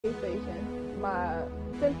PlayStation.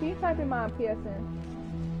 Can you type in my PSN?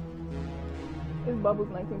 It's Bubbles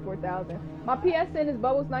 194,000. My PSN is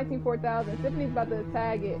Bubbles 194,000. Tiffany's about to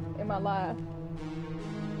tag it in my live.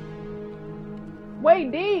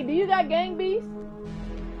 Wait, D, do you got Gang Beast?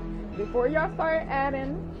 Before y'all start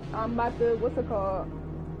adding, I'm about to, what's it called?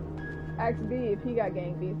 Ask B if he got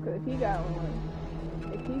Gang Beast, because if he got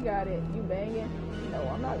one, if he got it, you banging? No,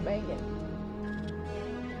 I'm not banging.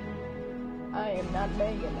 I am not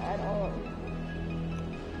banging at all.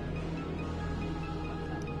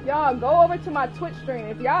 Y'all go over to my Twitch stream.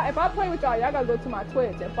 If I play with y'all gotta go to my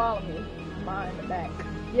Twitch and follow me. Mine in the back.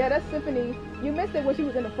 Yeah, that's Symphony. You missed it when she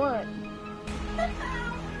was in the front.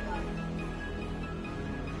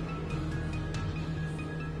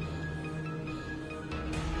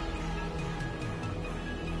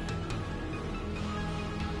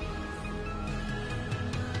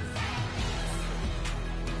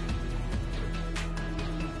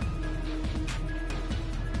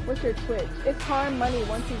 What's your Twitch? It's Harm Money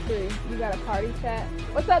 123. You got a party chat?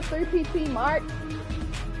 What's up, 3PT Mark?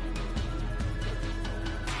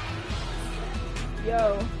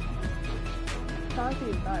 Yo, Chauncey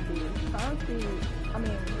is not D. Chauncey, I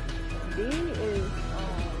mean, D is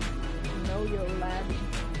Know Your Labby.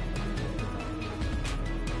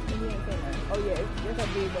 He ain't saying that. Oh yeah, yes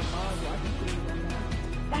I do, but Mom's watching TV right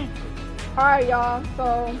now. Alright y'all,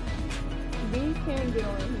 so D can't get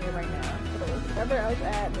on here right now. So whoever else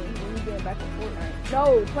add me, when you get back in Fortnite.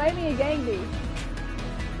 No, play me in Gang D.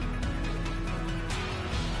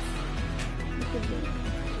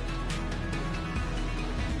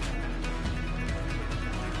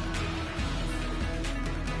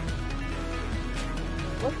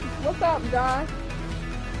 What's up, Josh?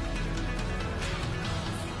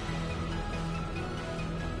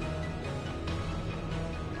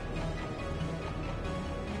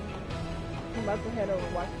 I'm about to head over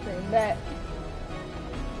and watch the stream. That.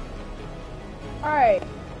 Alright.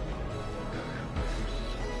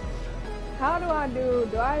 How do I do?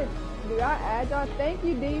 Do I add y'all? Thank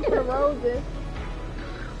you, D, for the roses.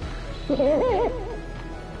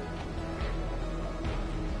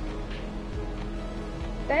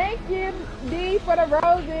 Thank you, D, for the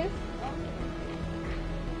roses.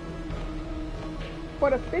 For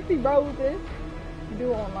the 50 roses.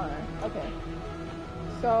 Do online. Okay.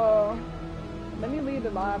 So, let me leave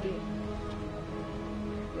the lobby.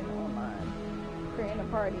 Get online. Creating a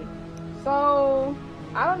party. So,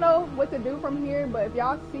 I don't know what to do from here, but if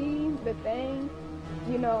y'all see the thing,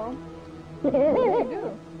 you know, what do you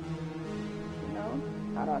do? You know?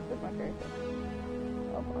 How do I switch my character?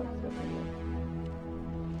 Oh, I'll switch it.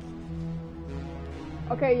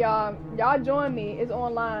 Okay, y'all join me. It's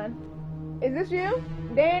online. Is this you,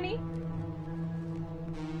 Danny?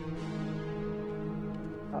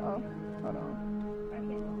 Uh-oh. Hold on.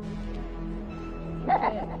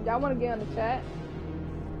 Y'all want to get on the chat?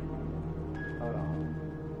 Hold on.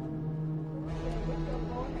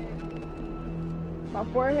 My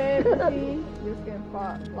forehead, see? Just getting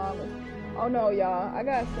flawless. Oh no, y'all. I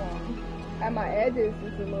got some. At my edges,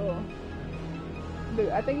 it's a little... Dude,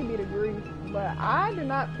 I think it'd be the grease. But I do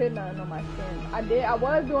not put nothing on my skin. I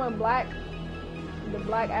was doing the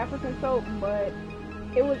black African soap, but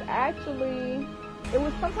it was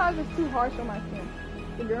sometimes it's too harsh on my skin.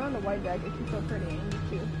 The girl in the white jacket, she's so pretty, and you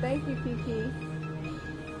too. Thank you, Kiki.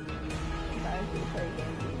 Guys, you play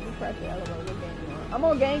Gang Beast. You press the LOL, what game you on? I'm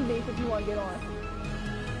on Gang Beast if you want to get on.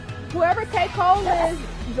 Whoever K. Cole is,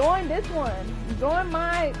 join this one. Join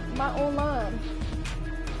my online.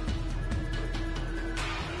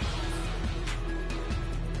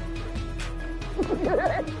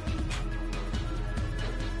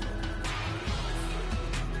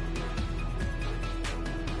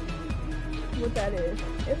 What that is?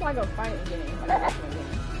 It's like a fighting game.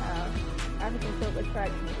 African soap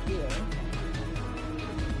attracts mosquitoes.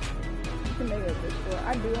 You can make a Discord.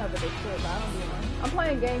 I do have a Discord, but I don't do one. I'm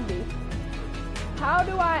playing Gang Beast. How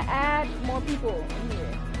do I add more people in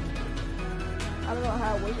here? I don't know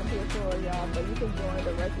how it works in PS4, y'all, but you can join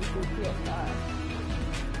directly through PS5.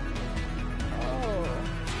 Oh.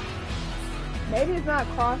 Maybe it's not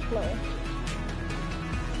crossplay.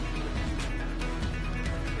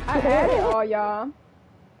 I added all y'all.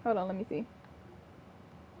 Hold on, let me see.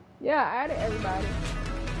 Yeah, I added everybody.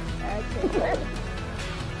 Add K-Cole.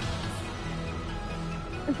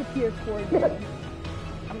 It's a PS4 game.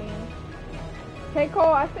 I mean,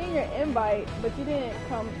 K-Cole, I seen your invite, but you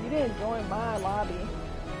didn't join my lobby.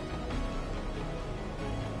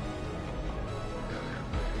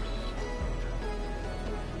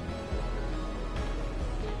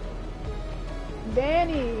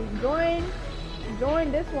 Danny, join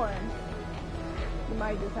this one.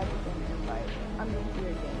 might just have to send an invite. I'm into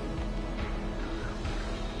your game.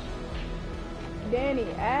 Danny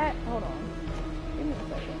at, hold on. Give me a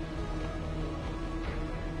second.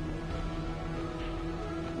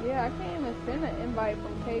 Yeah, I can't even send an invite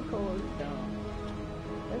from K-Code, so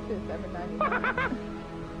that's just $7.99.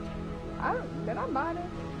 Did I buy this?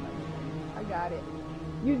 I got it.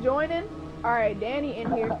 You joining? Alright, Danny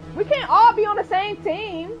in here. We can't all be on the same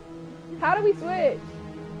team. How do we switch?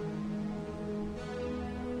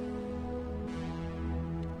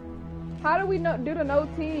 How do we do the no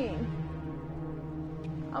team?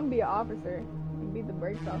 I'm gonna be an officer and beat the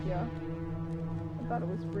brakes off y'all. I thought it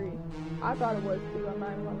was free. I thought it was too, I'm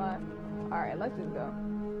not even gonna lie. Alright, let's just go.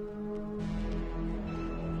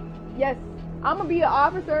 Yes, I'm gonna be an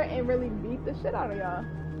officer and really beat the shit out of y'all.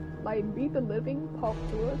 Like, beat the living pulp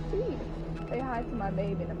to a T. Say hi to my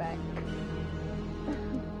babe in the back.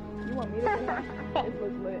 You want me to say hi? This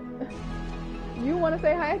looks lit. You want to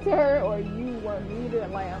say hi to her, or you want me to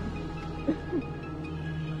lamb?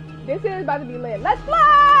 This is about to be lit. Let's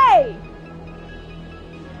play!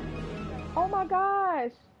 Oh my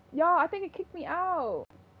gosh. Y'all, I think it kicked me out.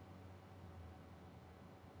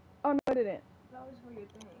 Oh no, it didn't. That was for your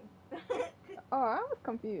thing. Oh, I was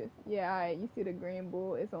confused. Yeah, alright, you see the green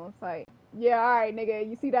bull, it's on site. Yeah, alright, nigga,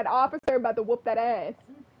 you see that officer about to whoop that ass.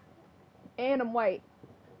 And I'm white.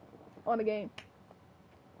 On the game.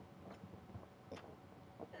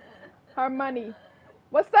 Her money.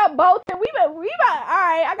 What's up, Bolton? We about,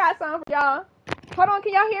 alright, I got something for y'all. Hold on,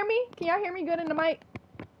 can y'all hear me? Can y'all hear me good in the mic?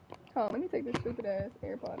 Hold on, let me take this stupid ass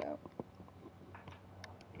AirPod out.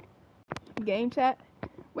 Game chat?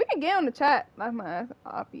 We can get on the chat. That's my ass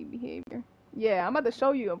oppie behavior. Yeah, I'm about to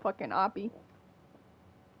show you a fucking oppie.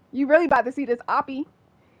 You really about to see this oppie.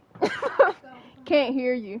 Can't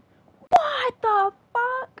hear you. What the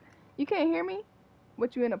fuck? You can't hear me?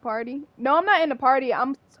 What, you in a party? No, I'm not in the party. I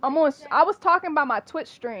was talking about my Twitch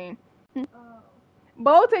stream.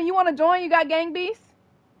 Bolton, you want to join? You got Gang Beast?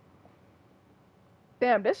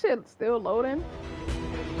 Damn, this shit still loading.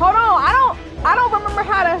 Hold on, I don't remember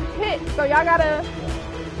how to hit, so y'all gotta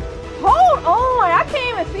hold on. I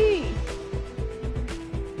can't even see.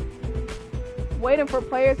 Waiting for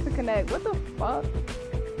players to connect. What the fuck?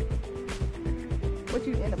 What,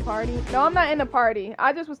 you in the party? No, I'm not in the party.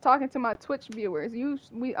 I just was talking to my Twitch viewers.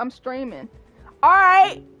 I'm streaming. All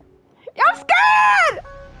right. I'm scared.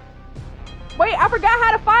 Wait, I forgot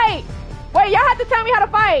how to fight. Wait, y'all have to tell me how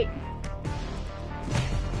to fight.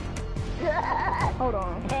 Hold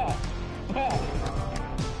on.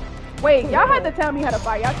 Wait, y'all had to tell me how to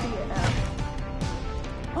fight. Y'all see it now.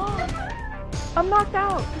 I'm knocked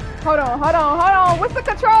out. Hold on. What's the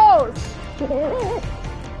controls?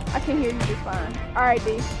 I can hear you just fine. Alright,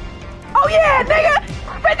 D. Oh yeah, nigga!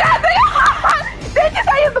 Did you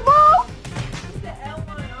say it's the ball?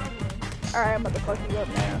 Alright, I'm about to fuck you up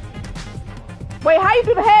now. Wait, how you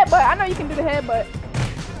do the headbutt? I know you can do the headbutt.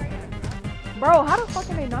 Bro, how the fuck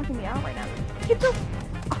are they knocking me out right now? Get your...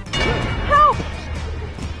 Help!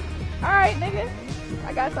 Alright, nigga.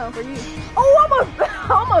 I got something for you. Oh,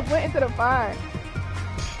 almost went into the fire.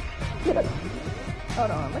 Hold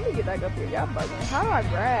on, let me get back up here. Y'all bugging. How do I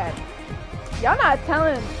grab? Y'all not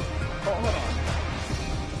telling... Oh,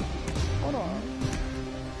 hold on.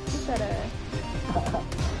 Get that ass.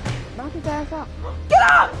 Knock his ass out. Get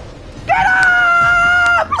up! Get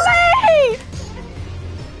up! Please!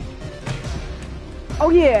 Oh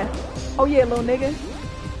yeah, little nigga.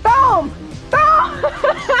 Boom! Boom!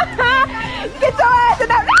 Get your ass in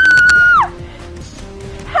that.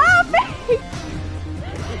 Help me!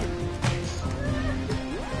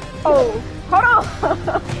 Oh, hold on.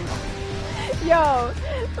 Yo,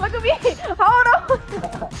 look at me. Hold on.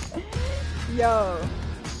 Yo.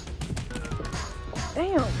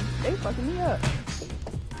 Damn, they fucking me up.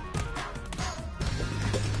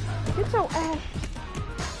 Get your ass.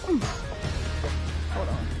 Hold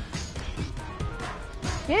on.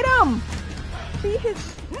 Get him! See his...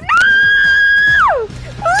 No!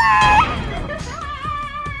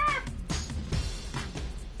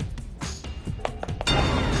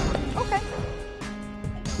 Okay.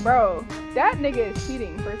 Bro, that nigga is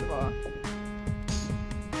cheating, first of all.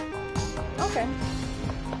 Okay.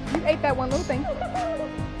 You ate that one little thing.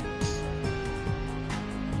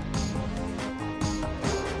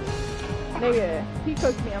 Nigga, he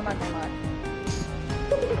cooked me, I'm not gonna lie.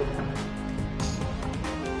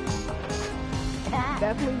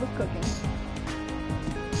 Definitely was cooking.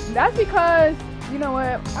 That's because, you know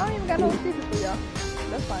what, I don't even got no excuses for y'all.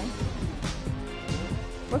 That's fine.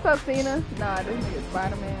 What's up, Cena? Nah, this nigga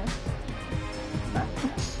Spider-Man. Nah.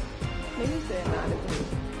 Nigga said, nah, this nigga.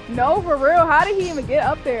 No, for real, how did he even get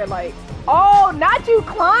up there? Like, Oh, not you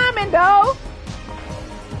climbing though.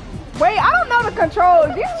 Wait, I don't know the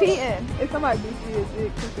controls. You cheating. If somebody beats you, is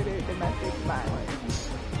it considered domestic violence?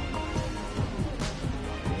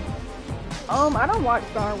 I don't watch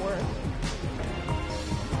Star Wars.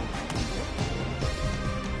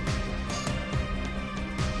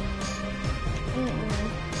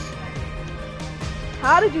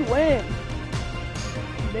 How did you win?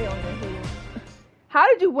 They on your head. How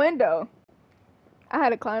did you win though? I had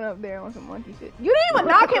to climb up there on some monkey shit. You didn't even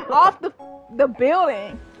knock him off the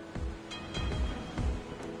building.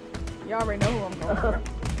 Y'all already know who I'm going for.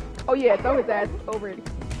 Oh yeah, throw his ass over it.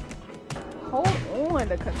 Hold on,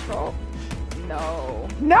 the control. No.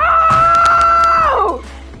 No!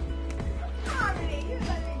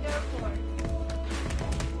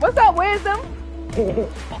 What's up, Wisdom?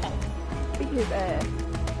 Beat his ass.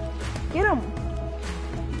 Get him.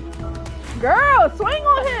 Girl, swing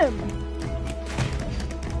on him.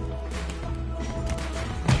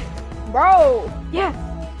 Bro. Yes.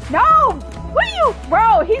 No. What are you?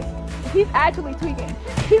 Bro, he's actually tweaking.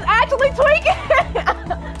 He's actually tweaking.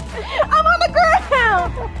 I'm on the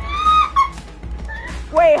ground.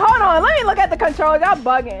 Wait, hold on. Let me look at the controls. Y'all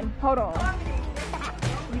bugging. Hold on.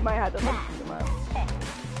 You might have to look them up.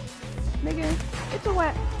 Nigga, it's a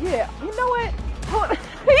what? Yeah, you know what? Hold on.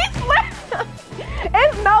 He's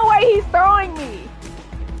There's no way he's throwing me.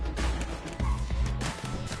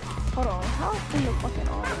 Hold on. How is in the fucking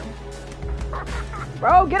arm?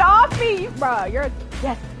 Bro, get off me. Bro, you're...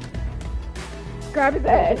 Yes. Grab his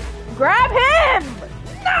ass. Grab him!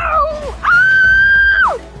 No!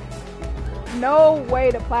 Oh! No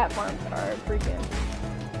way the platforms are freaking...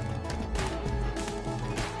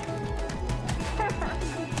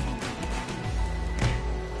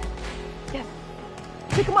 Yes.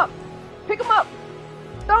 Pick him up. Pick him up.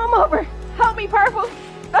 Throw him over. Help me, Purple.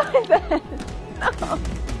 No.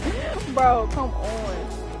 Bro, come on.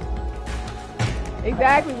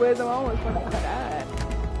 Exactly, Wisdom. I almost fucking died.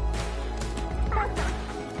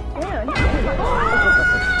 Damn.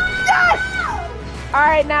 Yes!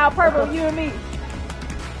 Alright, now, Purple, you and me.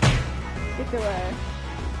 Get your ass.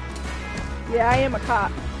 Yeah, I am a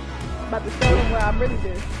cop. About to show them what I'm really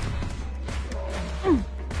doing.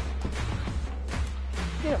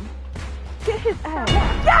 Get him. Get his ass.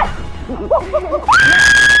 Yes!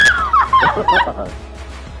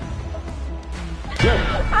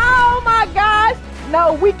 Oh my gosh!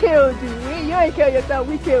 No, we killed you. You ain't killed yourself.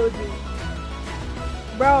 We killed you.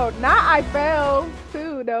 Bro, not I fell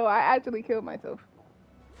too, though. I actually killed myself.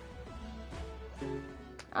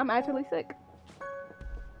 I'm actually sick.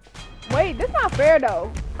 Wait, this not fair,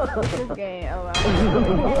 though. This game. Oh,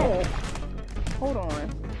 hold on.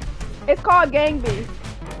 It's called Gang Beast.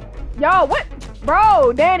 Yo, what?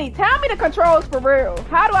 Bro, Danny, tell me the controls for real.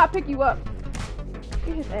 How do I pick you up?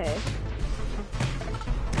 Get his ass.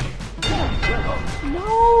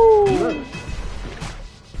 No!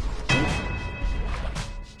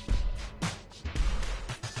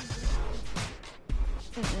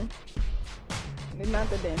 It's not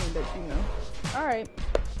the Danny that you know. Alright.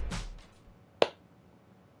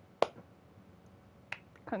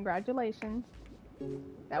 Congratulations.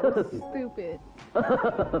 That was stupid.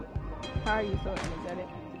 How are you so energetic?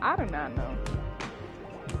 I do not know.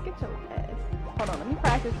 Get your ass. Hold on, let me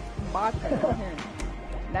practice boxing over here.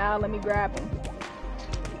 Now let me grab him.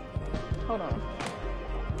 Hold on.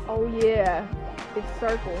 Oh yeah. It's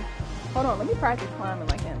circle. Hold on, let me practice climbing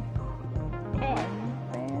like him. 1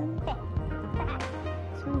 hand.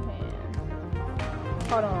 2 hands.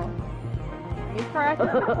 Hold on. Let me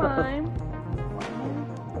practice the climb.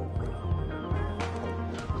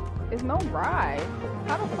 There's no ride.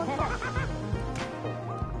 How the fuck?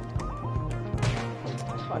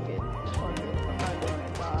 Fuck it. Fuck it. I'm not doing it.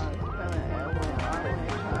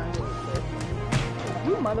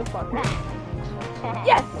 You motherfucker.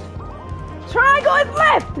 Yes! Triangle is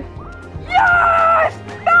left! Yes!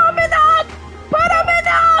 Dominant! Put him in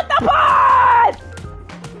the octopus!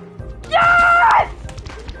 Yes!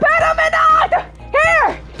 Put him in the octopus! Here!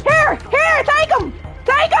 Here! Here! Take him!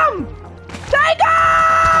 Take him! Take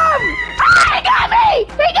him! Ah, he got me!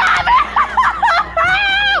 He got me!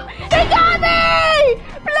 He got me!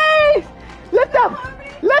 Please! Lift up!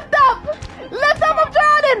 Lift up! Lift up! I'm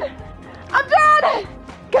drowning! I'm drowning!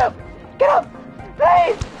 Get up! Get up!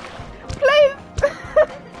 Please! Please!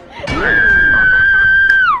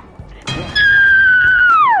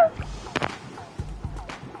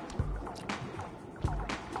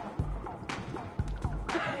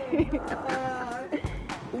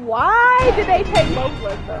 Why did they take both of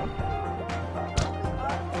us though?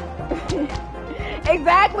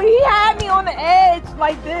 Exactly, he had me on the edge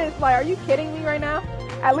like this. Like, are you kidding me right now?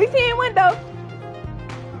 At least he ain't window.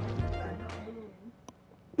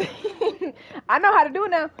 I know how to do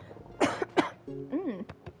it now.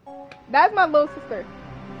 That's my little sister.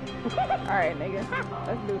 Alright, nigga.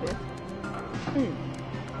 Let's do this.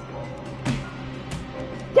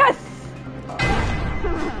 Yes!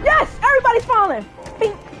 Yes! Everybody's falling!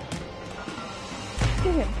 Bink.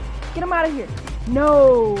 Get him. Get him out of here.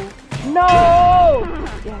 No! No!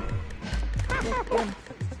 Yes. Yes, get him.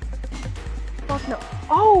 Fuck no.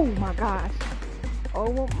 Oh my gosh.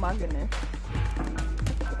 Oh my goodness.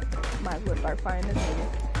 Might as well start fighting this nigga.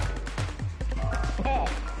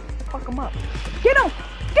 Fuck him up. Get him!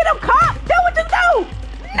 Get him, cop! Do what you do!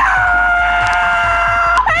 No!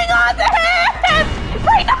 Hang on to him!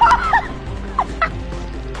 Bring the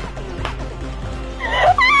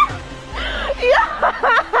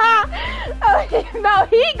No,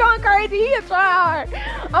 he going crazy. He a tryhard.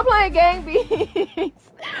 I'm playing Gang Beasts.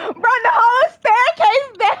 Run the whole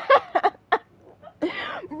staircase down.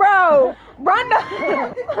 Bro, run the...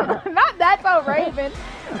 Not that so Raven.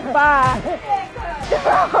 Bye.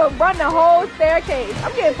 Bro, run the whole staircase.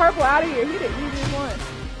 I'm getting purple out of here. He the easiest one.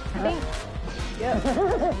 Think. Yep.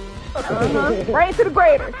 Right into the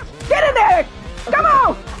grader. Get in there. Come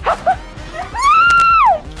on.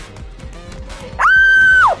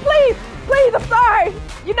 Please, please, I'm sorry.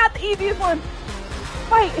 You're not the easiest one.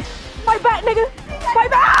 Fight. Fight back, nigga. Fight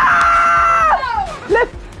back. Ah!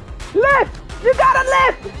 Lift. Lift. You gotta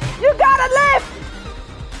lift. You gotta lift.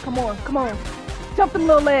 Come on, come on. Jump them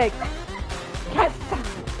little legs. Yes.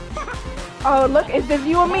 Oh, look, it's just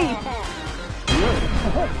you and me.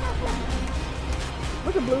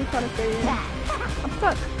 Look at Blue trying to stay in. I'm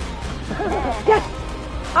stuck. Yes.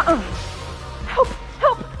 Help,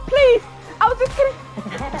 help, please. I was just kidding.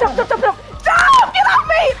 Jump, jump, jump, jump. Jump! Get off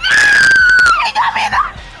me! No! He got me in the...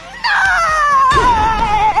 No!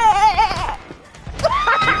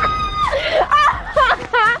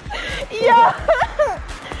 Yo!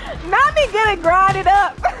 Not me getting grinded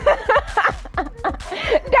up.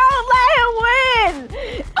 Don't let him win.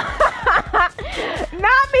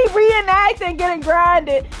 Not me reenacting getting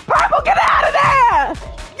grinded. Purple, get out of there!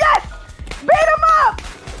 Yes! Beat him up!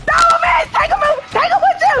 Throw him in! Take him in! Take him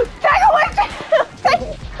with you! Take him with you!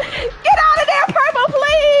 Get out of there, Purple,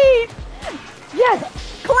 please! Yes!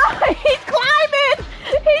 Climb! He's climbing!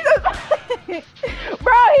 He's a...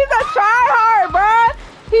 Bro, he's a tryhard, bro!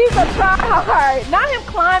 He's a tryhard! Not him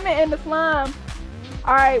climbing in the slime.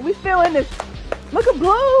 Alright, we still in this. Look at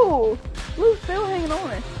Blue! Blue's still hanging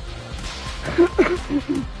on.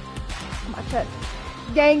 My chest.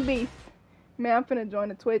 Gang Beast. Man, I'm finna join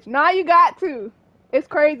the Twitch. Nah, you got to. It's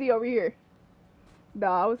crazy over here. No,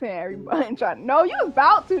 I was saying everybody trying. No, you was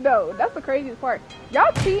about to though. That's the craziest part.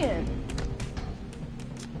 Y'all cheating.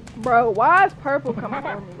 Bro, why is Purple coming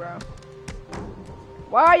for me, bro?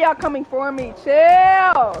 Why are y'all coming for me?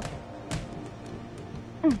 Chill.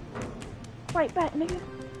 Fight back, nigga.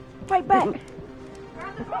 Fight back.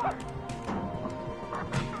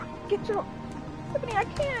 Get your... Tiffany, I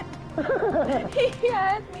can't. He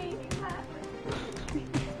has me.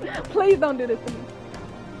 Please don't do this to me.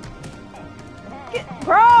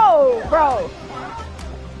 Bro!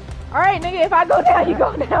 Alright, nigga, if I go down, you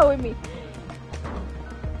go down with me.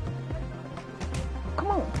 Come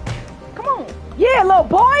on. Come on. Yeah, little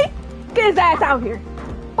boy! Get his ass out here.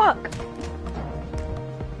 Fuck.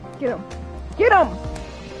 Get him. Get him!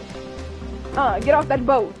 Get off that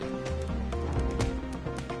boat.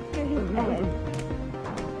 Get his ass.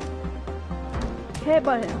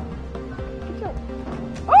 Headbutt him. Get your...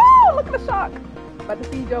 Oh, look at the shark. About to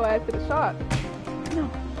feed your ass to the shark. No.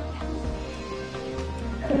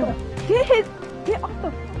 Get off the...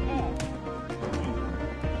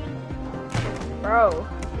 Bro.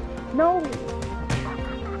 No.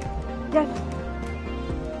 Yes.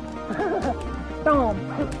 Boom.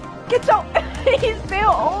 Get your... He's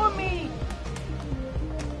still on me.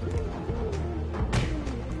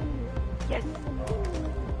 Yes.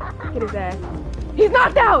 Get his ass. He's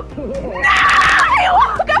knocked out. No! He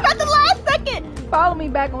woke up at the last second. Follow me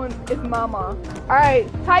back on It's Mama. Alright,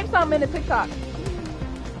 type something in the TikTok.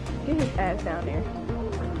 Get his ass down there.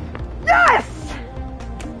 Yes!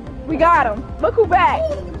 We got him. Look who back.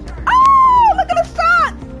 Oh, look at the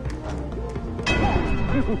shots!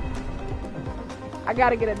 I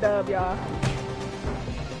gotta get a dub, y'all.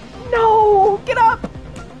 No! Get up!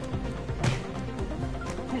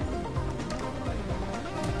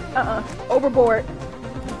 Overboard.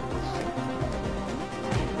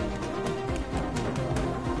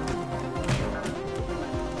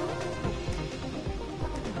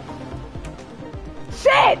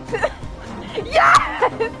 Shit!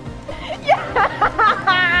 Yes! Yeah!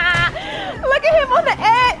 Look at him on the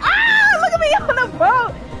edge!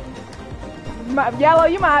 Yellow,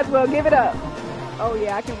 you might as well give it up. Oh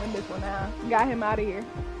yeah, I can win this one now. Got him out of here.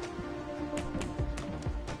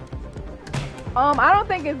 I don't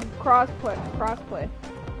think it's crossplay.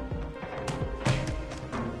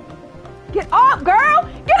 Get up, girl!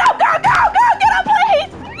 Get up, girl! Get up,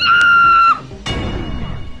 please!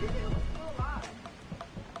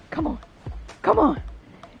 No!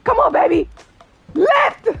 Come on, baby!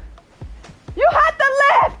 Left! You had to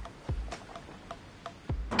left!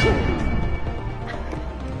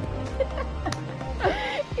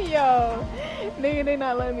 Yo, nigga, they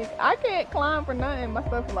not letting me. I can't climb for nothing. My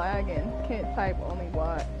stuff lagging. Can't type, only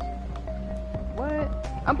watch. What?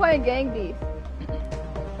 I'm playing Gang Beast.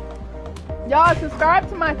 Y'all subscribe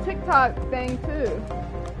to my TikTok thing too.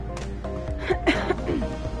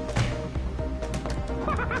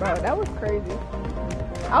 Bro, that was crazy.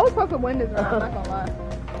 I was supposed to win this round, I'm not gonna lie.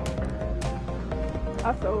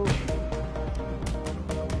 I sold.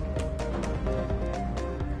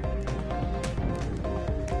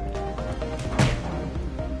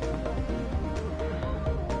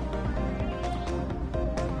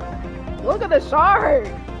 Look at the shark!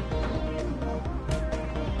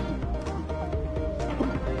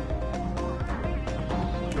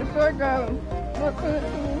 The shark got him.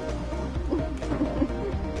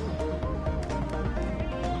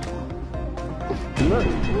 Look,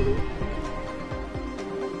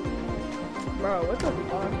 bro, what's up,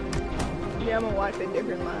 boss? Yeah, I'm gonna watch a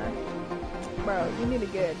different line. Bro, you need to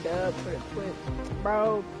get a dub for the Twitch.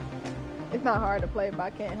 Bro, it's not hard to play, but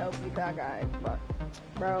I can't help you because I got Xbox.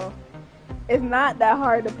 Bro, it's not that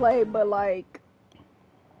hard to play, but like,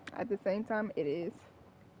 at the same time, it is.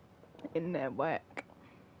 Internet whack.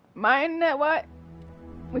 My internet what?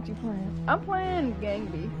 What you playing? I'm playing Gang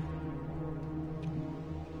Beast.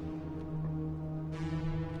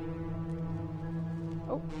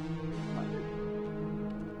 Oh.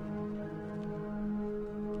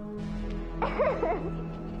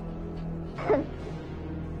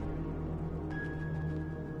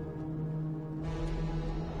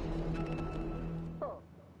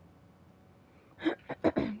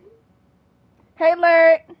 Hey,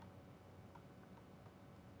 Larry.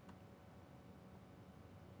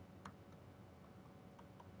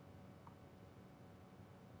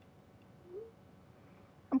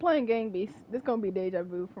 I'm playing Gang Beast. This gonna be deja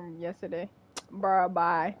vu from yesterday. Bruh,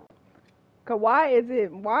 bye. Cause why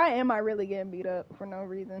am I really getting beat up for no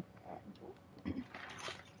reason?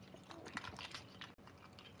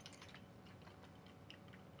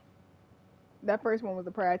 That first one was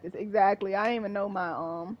a practice. Exactly. I didn't even know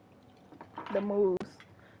my the moves.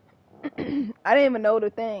 I didn't even know the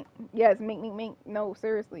thing. Yes, mink, mink, mink. No,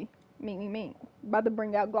 seriously. Mink, mink, mink. About to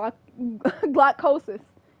bring out Glockosis.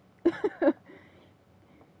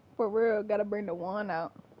 For real, gotta bring the one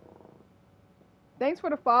out. Thanks for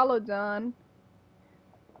the follow, John.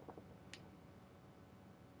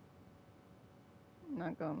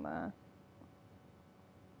 Not gonna lie.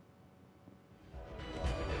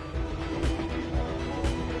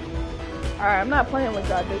 Alright, I'm not playing with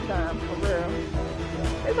y'all this time, for real.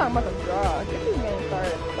 They're talking about some draws. Get this game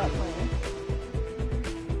started. Stop playing.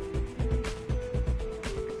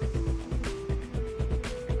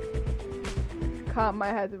 Cop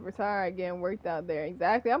might have to retire again. Worked out there.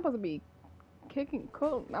 Exactly. I'm supposed to be kicking.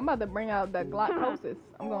 Cool. I'm about to bring out that Glockosis.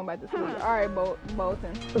 I'm going back to sleep. Alright,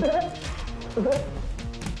 Bolton.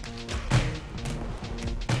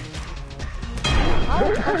 How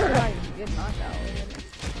did I get knocked out?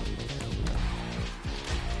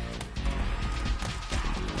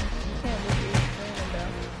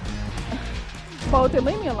 Bolton,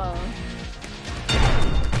 leave me alone.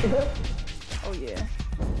 Oh yeah.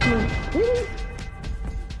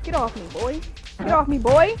 Get off me, boy. Get off me,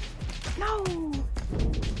 boy. No.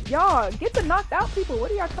 Y'all, get the knocked out people.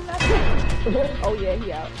 What are y'all coming after? Oh yeah,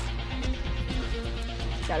 he out.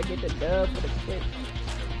 Gotta get the dub for the kick.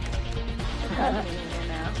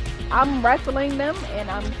 Now. I'm wrestling them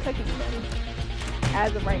and I'm cooking them.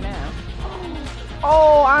 As of right now.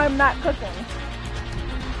 Oh, I'm not cooking.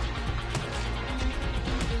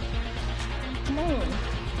 Come on.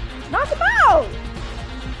 Knock him out!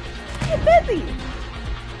 Get busy!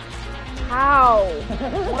 How?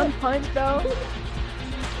 One punch though?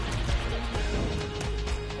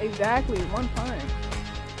 Exactly, one punch.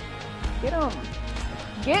 Get him.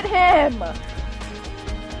 Get him!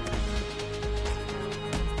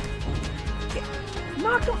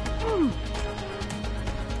 Knock him!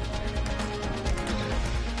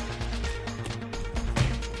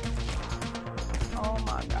 Oh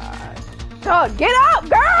my gosh. So, get up,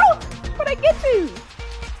 girl! Where'd I get you?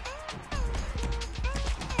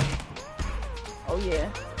 Oh yeah.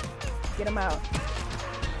 Get him out.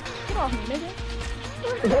 Get off me, nigga.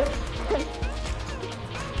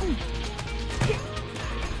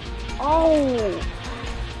 Oh.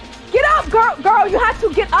 Get up, girl. Girl, you have to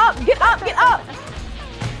get up. Get up. Get up.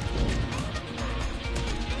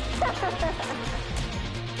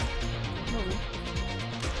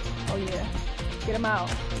 Oh, yeah. Get him out.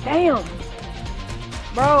 Damn.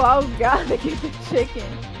 Bro, I was gotta get the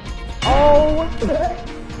chicken. Oh.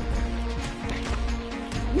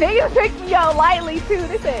 Niggas picked me up lightly, too.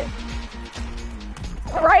 They said,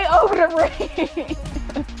 right over the ring.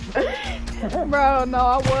 Bro, no,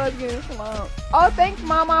 I was getting slumped. Oh, thanks,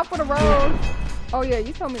 Mama, for the rose. Oh, yeah,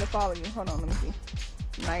 you told me to follow you. Hold on, let me see.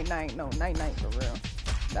 Night. No, night for real.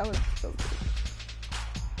 That was so good.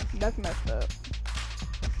 That's messed up.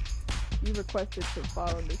 You requested to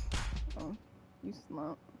follow this. Oh, you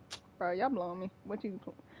slumped. Bro, y'all blowing me. What you...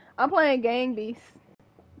 I'm playing Gang Beast.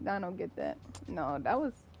 I don't get that. No, that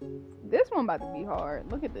was... This one about to be hard.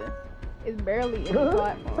 Look at this. It's barely any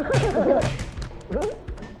platform.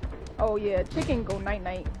 Oh yeah, chicken go night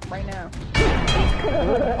right now.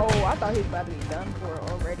 Oh, I thought he was about to be done for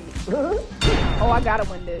already. Oh, I gotta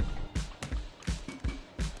win this.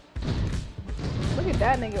 Look at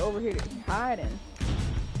that nigga over here hiding.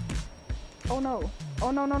 Oh no. Oh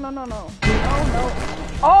no. Oh no.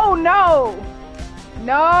 Oh no!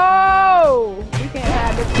 No! We can't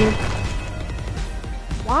have this.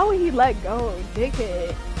 Why would he let go,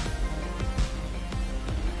 dickhead?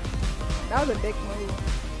 That was a dick move.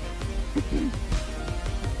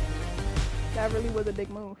 That really was a dick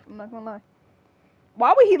move. I'm not gonna lie.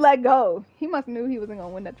 Why would he let go? He must knew he wasn't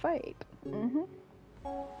gonna win that fight.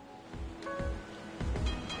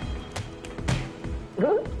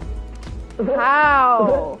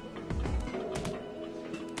 How?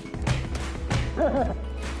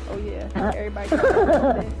 Oh yeah, everybody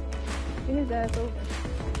get his ass over.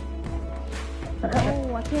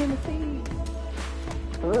 Oh, I can't even see.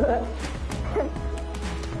 Oh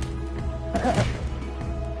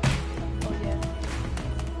yeah.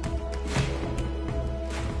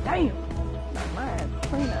 Damn! Knock my ass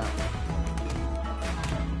clean out.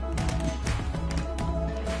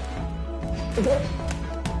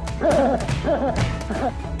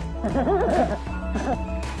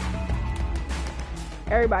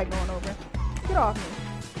 Everybody going over. Get off me.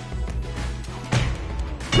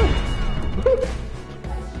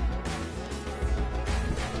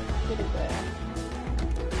 Get his ass.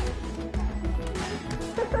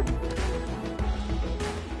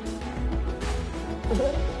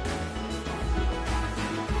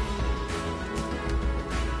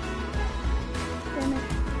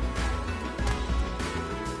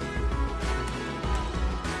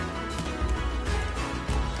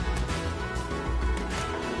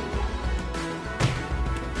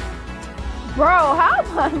 Bro, how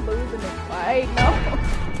am I losing this fight? No.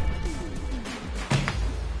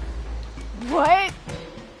 What?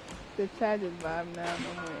 The chat just vibe now.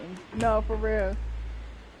 No, for real.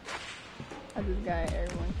 I just got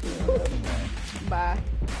everyone killed. Bye.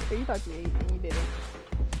 So you thought you ate and you didn't.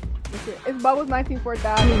 It's Bubbles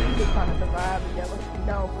 194000. You just trying to survive together.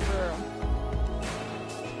 No, for real.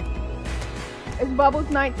 It's Bubbles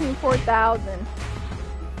 194000.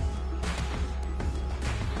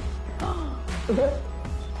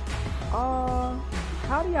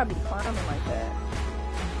 How do y'all be climbing like that?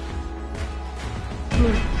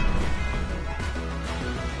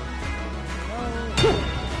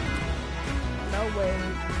 No way.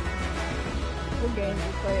 What games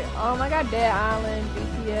you play? I got Dead Island,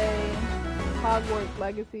 GTA, Hogwarts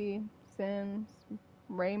Legacy, Sims,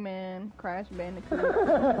 Rayman, Crash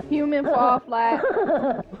Bandicoot, Human Fall Flat,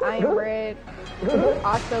 Iron Red,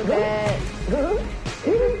 Octodad.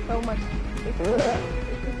 It's so much. It's just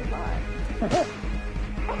a lot.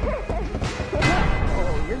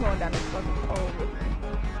 Oh, you're going down this fucking hole with me.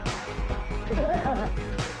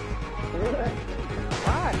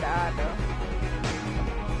 Why I died though?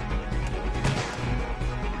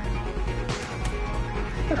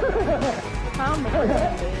 How am I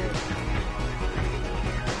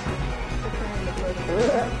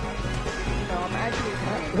No, I'm actually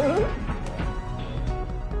playing.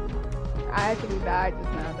 I actually died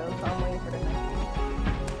just now though, so I'm waiting for the next one.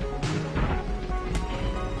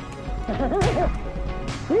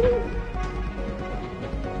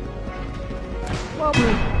 Well,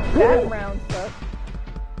 that round sucked.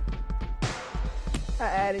 I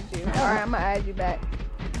added you. Alright, I'm gonna add you back.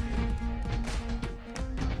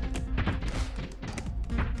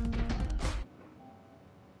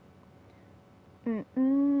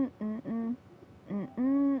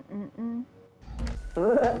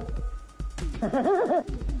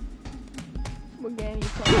 What game you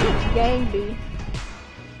playing? Gang B.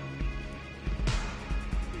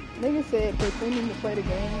 Nigga said pretending to play the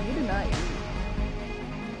game. You did not eat.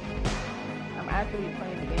 I'm actually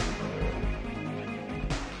playing the game for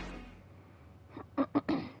real.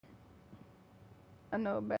 I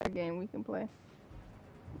know a better game we can play.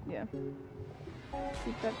 Yeah.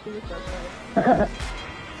 Keep that to yourself, guys.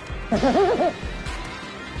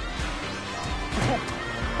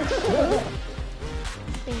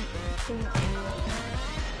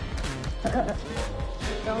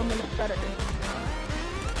 Throw him in the predator.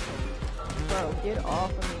 Bro, get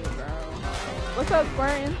off of me, bro. What's up,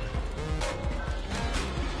 Squirtin'?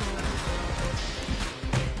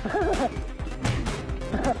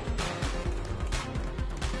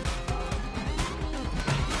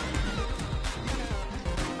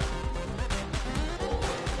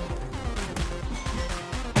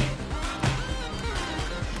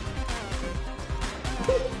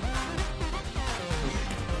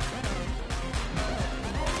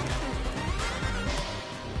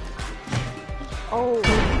 Oh,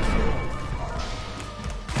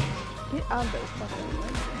 get out of this fucking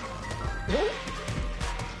window.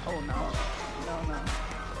 Oh no, no, no.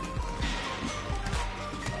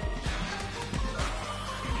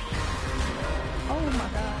 Oh my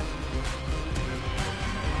god.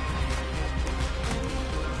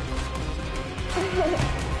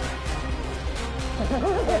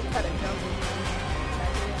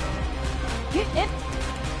 Get in.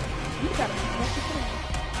 You gotta catch it.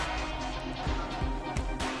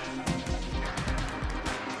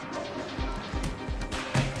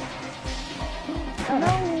 No.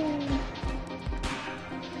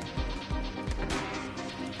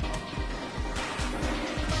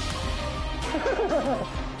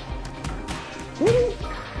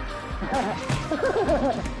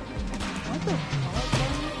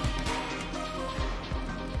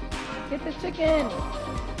 Get the chicken.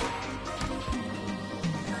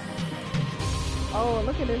 Oh,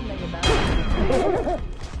 look at this nigga down.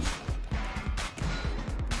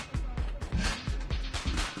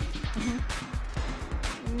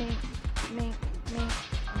 Me.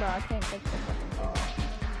 Bro, I can't catch the fucking ball.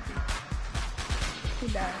 He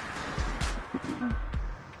died.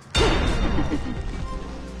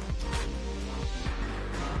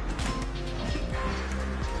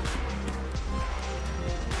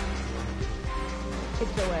 Get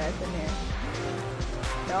your ass in there.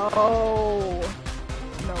 No.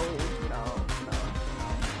 No.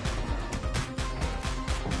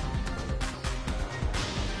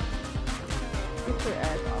 Get your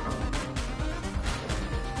ass off.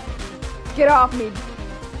 Get off me!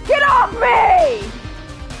 Get off me!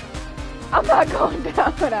 I'm not going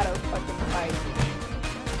down without a fucking fight.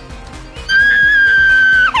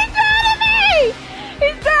 He's drowning me!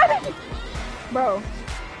 He's drowning me! Bro,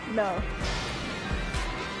 no.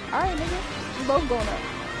 Alright, nigga. We both going up.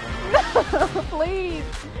 No, please!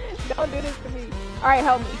 Don't do this to me. Alright,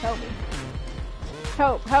 help me.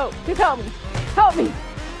 Help! Just help me! Help me!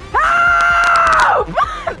 Help!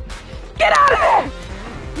 Get out of there!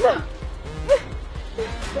 No!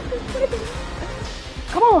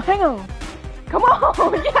 Come on, hang on. Come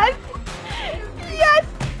on, yes! Yes!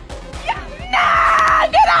 No!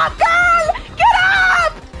 Get up, girl! Get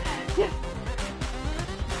up! Yes.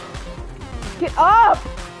 Get up!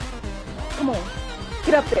 Come on.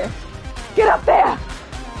 Get up there. Get up there!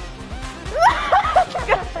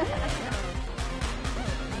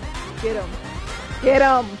 Get him. Get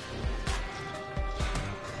him!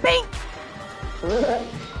 Bink!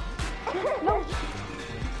 No!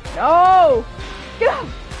 No! Get up!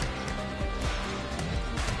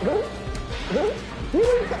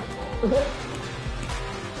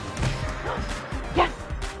 Yes!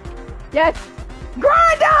 Yes!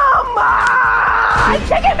 Grind them! Ah!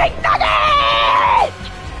 Chicken McNuggets!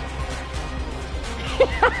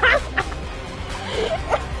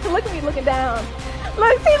 Look at me looking down.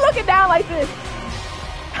 Look, see, looking down like this.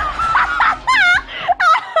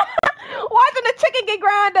 Watching the chicken get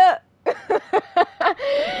ground up.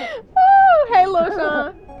 Oh, hey, Lil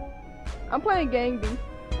Sean. I'm playing Gang B.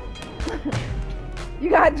 You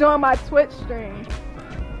gotta join my Twitch stream.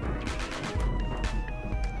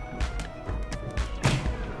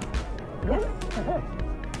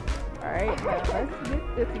 Alright, now let's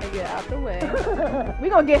get this nigga out the way. We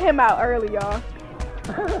gonna get him out early, y'all.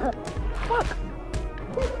 Fuck.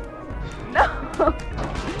 No.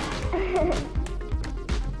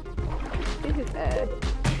 Get his ass.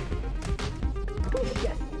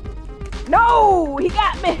 Yes. No! He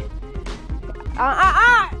got me!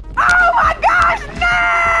 Oh my gosh! No!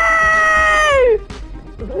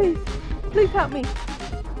 Please. Please help me.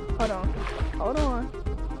 Hold on. Hold on.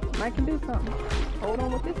 I can do something. Hold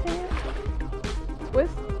on with this hand.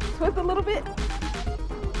 Twist. Twist a little bit.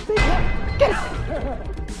 Get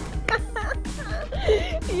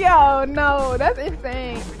Yo, no, that's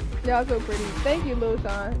insane. Y'all so pretty. Thank you, Lil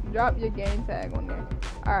Sean. Drop your game tag on there.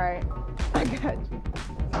 Alright, I got you.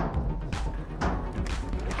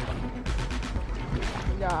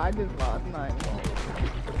 Y'all, I just lost 9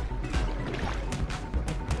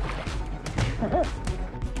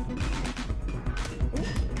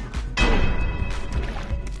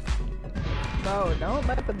 Bro, don't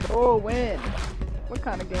let the bull win. What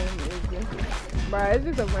kind of game is this? Bro, it's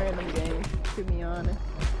just a random game, to be honest.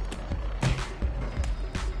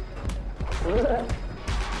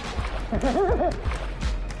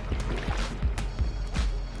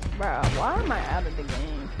 Bro, why am I out of the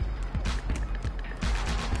game?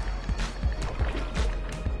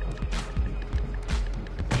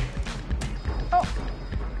 Oh!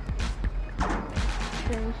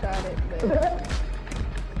 Screenshot it, but...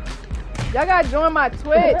 Y'all gotta join my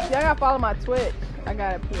Twitch. Y'all gotta follow my Twitch. I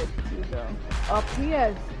got a PS2 though. A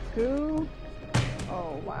PS2?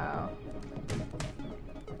 Oh, wow.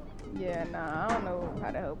 Yeah, nah, I don't know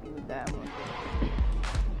how to help you with that one.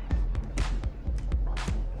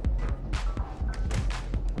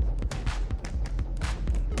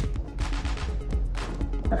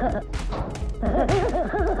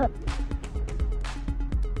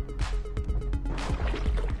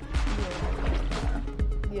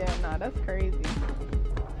 Yeah, nah, that's crazy.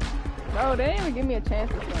 Bro, they didn't even give me a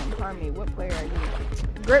chance to swim. Harmony, what player are you?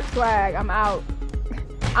 Grip Swag, I'm out.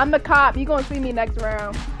 I'm the cop. You gonna see me next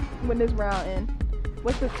round when this round ends.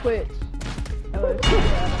 What's the Twitch? Oh,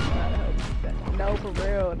 no, for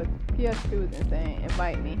real. The PS2 is insane.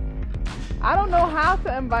 Invite me. I don't know how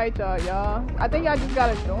to invite y'all. I think y'all just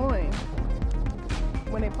gotta join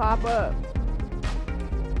when they pop up.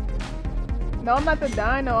 No, I'm not the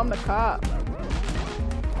dino. I'm the cop.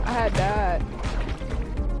 I had died.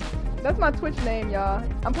 That's my Twitch name, y'all.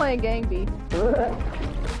 I'm playing Gang B.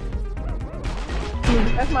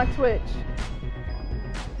 That's my Twitch.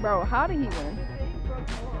 Bro, how did he win?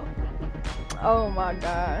 Oh my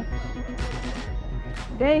god.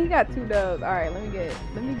 Dang, he got 2 dubs. Alright, let me get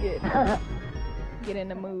in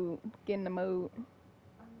the mood. Get in the mood.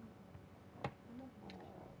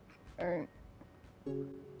 Alright.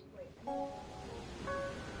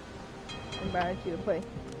 Invite you to play.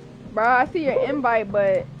 Bro, I see your invite,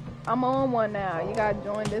 but I'm on one now. You gotta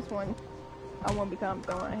join this one. I won't become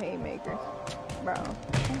throwing haymakers. Bro.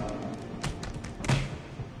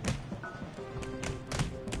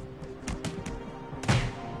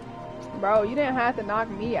 Bro, you didn't have to knock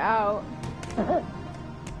me out. No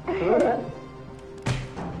way.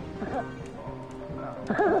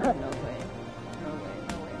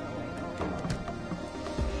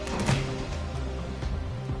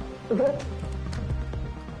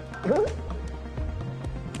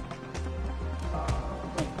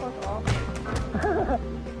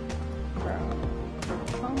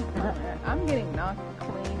 I'm getting knocked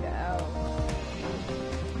cleaned out.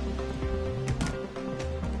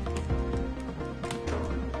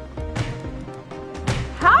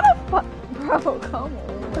 How the fuck? Bro, come on.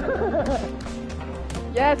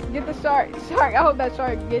 Yes, get the shark. Shark, I hope that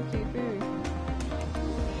shark gets you too.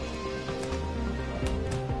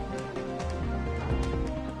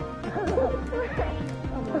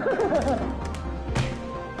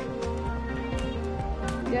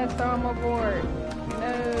 Yes, throw him aboard.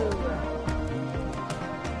 No.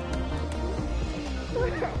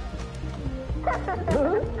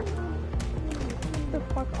 Get the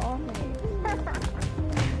fuck off me.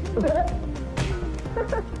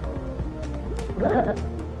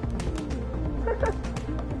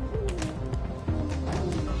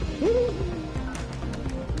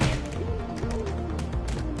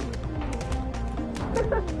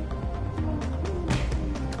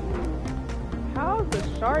 How's the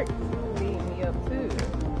shark beating me up too?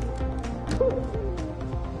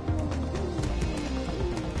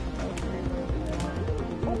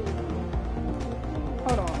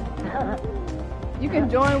 Hold on. You can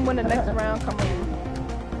join when the next round comes in.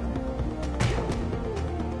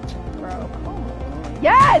 Bro, come on.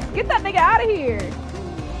 Yes! Get that nigga out of here!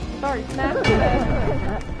 Sorry, snap.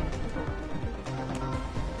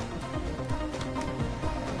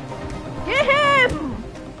 Get him!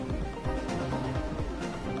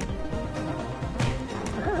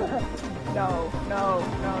 No.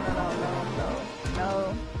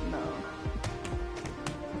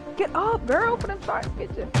 Get up, girl, for them sharks to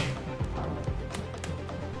get you.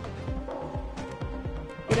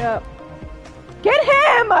 Get up. Get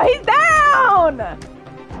him! He's down!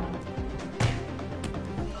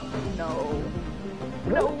 No.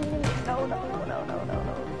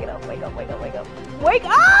 Get up, wake up. Wake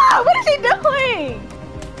up! What is he doing?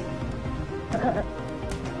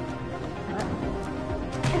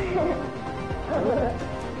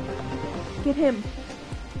 Get him.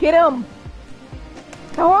 Get him.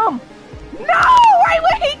 Throw him. No! Wait,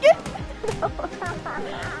 wait, get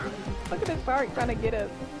Look at this shark trying to get us.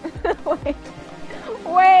 Wait.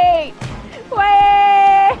 Wait.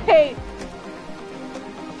 Wait.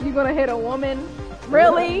 You gonna hit a woman?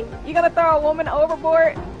 Really? You gonna throw a woman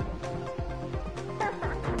overboard?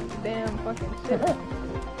 Damn fucking shit.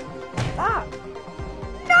 Stop.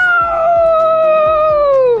 No!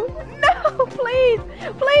 No, please.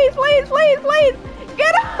 Please, please, please, please.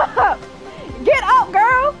 Get up. Get up,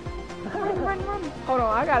 girl. Run. Hold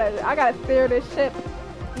on, I gotta steer this ship.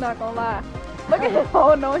 Not gonna lie. Look at him.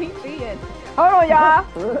 Oh no, he's cheating. Hold on, y'all.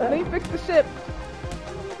 Let me fix the ship.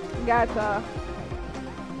 Gotcha.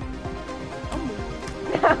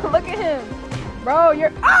 Look at him. Bro,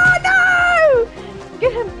 you're... Oh, no!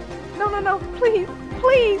 Get him. No. Please.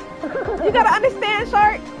 Please. You gotta understand,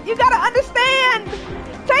 Shark. You gotta understand.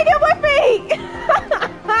 Take him with me.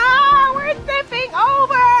 We're tipping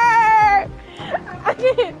over.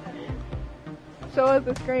 Show us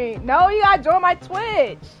the screen. No, you gotta join my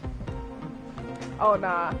Twitch. Oh,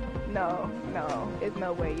 nah. No. There's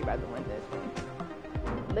no way you about to win this one.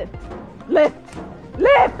 Lift.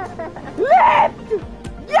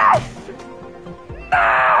 Yes!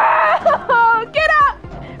 No! Get up!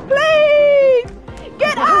 Please!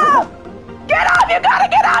 Get up! Get up! You gotta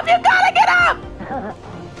get up! You gotta get up!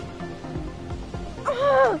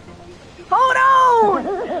 Hold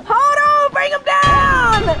on! Bring him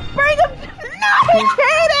down! Bring him... No! He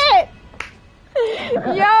hit it!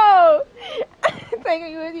 Yo!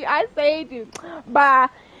 Taking you with you. I saved you. Bye.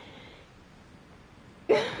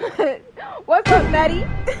 What's up, Nettie?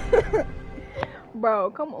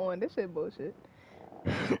 Bro, come on. This shit bullshit.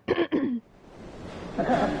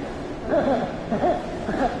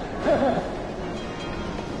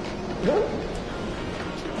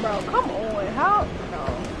 Bro, come on. How?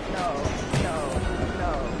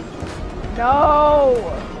 No.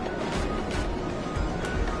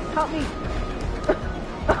 Help me.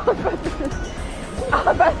 I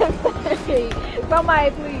was about to say,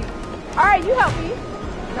 somebody please. Alright, you help me.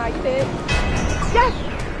 Nah, you did. Yes!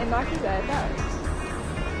 And knock his ass out.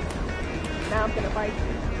 Now I'm gonna fight you.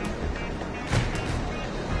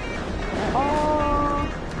 Oh.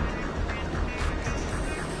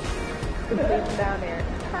 Leave him down there.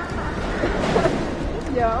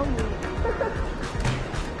 Yo, I'm weak.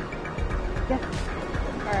 Yes.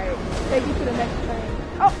 Alright, take you to the next train.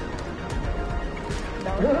 Oh!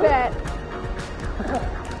 Don't do that.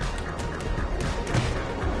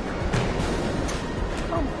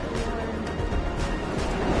 Come on.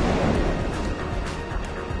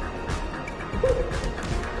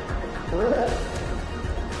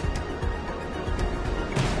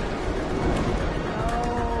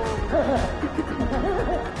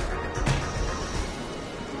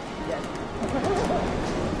 Yes.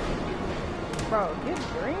 Bro, get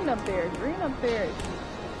Green up there.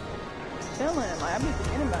 Chilling. Like, I be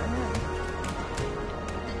forgetting about him.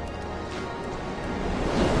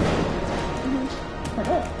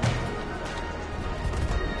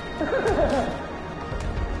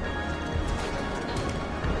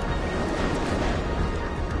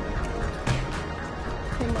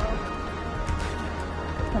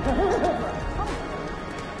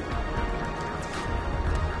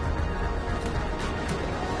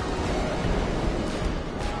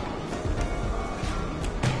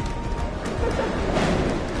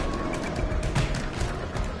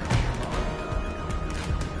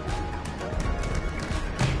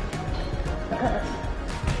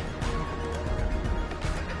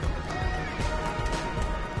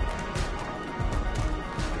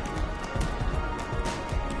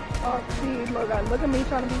 Oh, see, look at me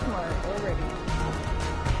trying to be smart already.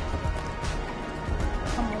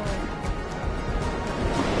 Come on.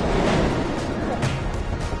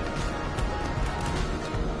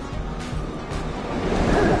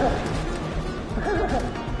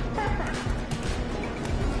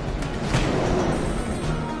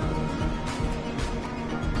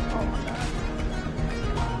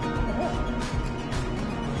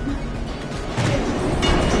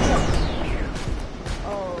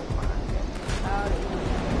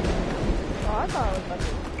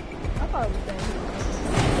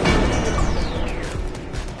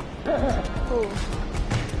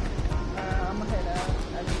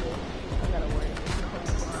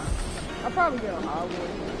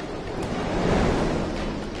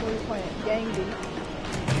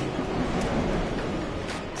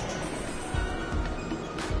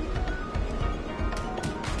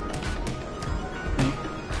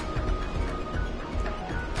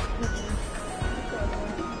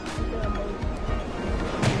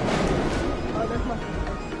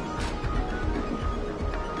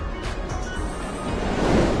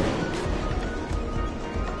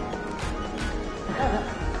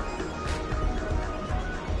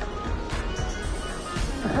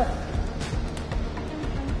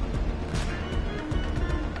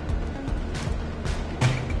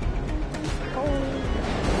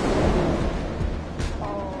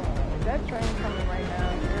 train coming right now.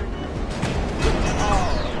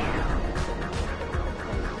 Oh.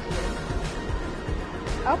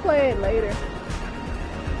 I'll play it later.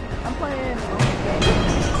 I'm playing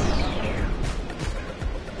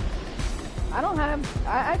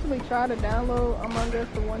I actually tried to download Among Us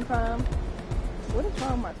the one time. What is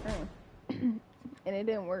wrong with my screen? And it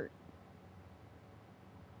didn't work.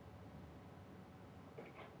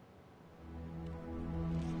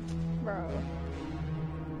 Bro.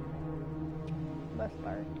 Let's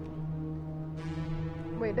start.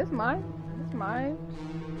 Wait, this my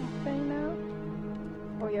thing now?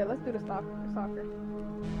 Oh yeah, let's do the soccer.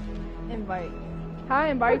 Invite. Hi,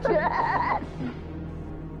 invite you.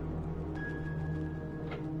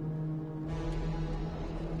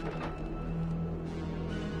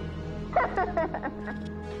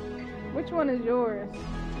 Which one is yours?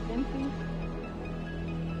 Empty?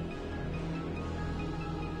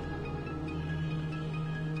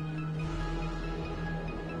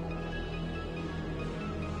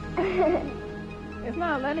 It's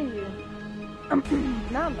not letting you.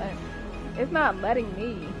 It's not letting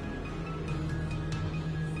me.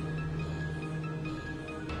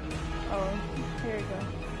 Oh, here we go.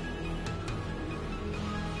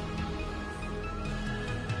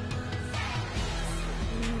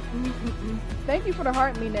 Thank you for the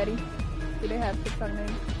heart, me Nettie. Do they have TikTok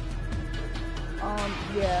names?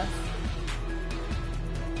 Yeah.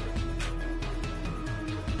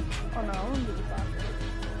 Oh no, I want to do the soccer.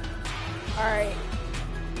 Alright.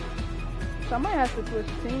 Somebody has to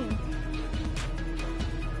switch teams.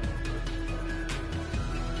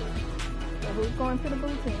 So who's going to the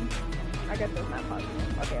blue team? I guess that's not possible.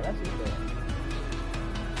 Okay, let's just do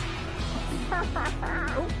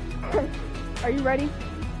it. Are you ready?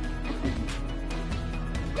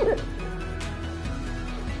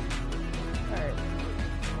 Alright.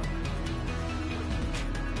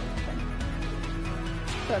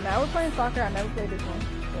 So now we're playing soccer. I never played this one.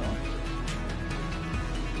 So.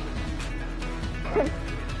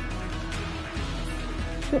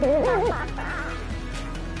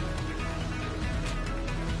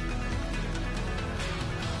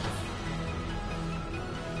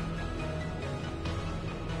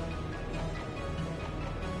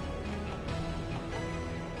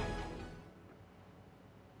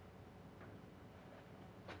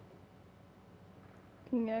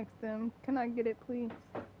 Can you ask them, can I get it please?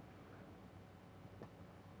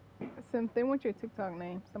 Since they want your TikTok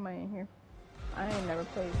name, somebody in here. I ain't never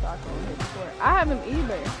played soccer on here before. I haven't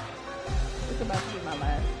either. It's about to be my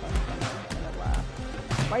last in a while.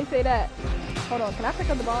 Why you say that? Hold on, can I pick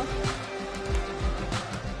up the ball?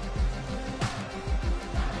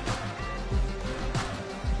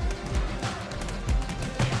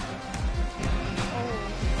 Oh.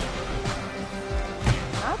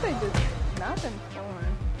 Nothing's going.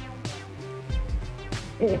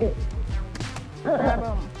 Grab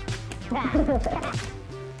him.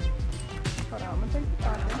 Hold on, I'm gonna take the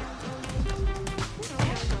soccer.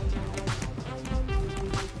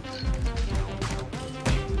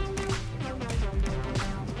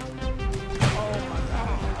 Oh my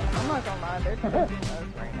god. I'm not gonna lie, they're touching us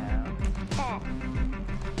right now.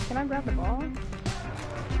 Can I grab the ball?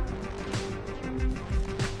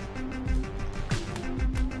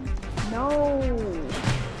 No.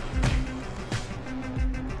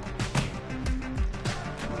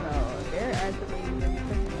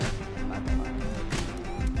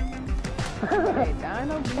 Hey,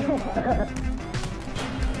 Dino, be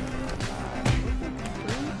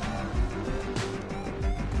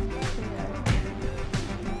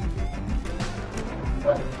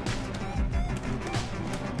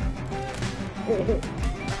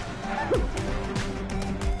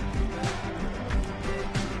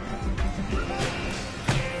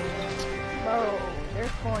Bro, they're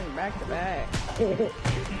scoring back to back.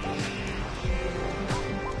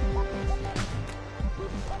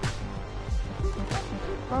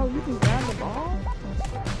 Oh, you can grab the ball?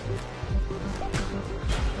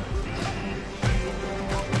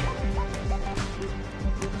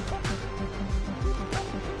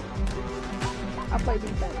 I'll play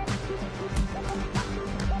defense.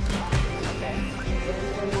 Okay.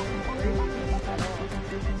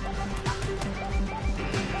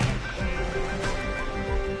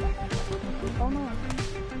 Oh no.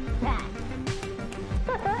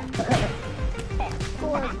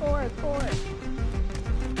 Score.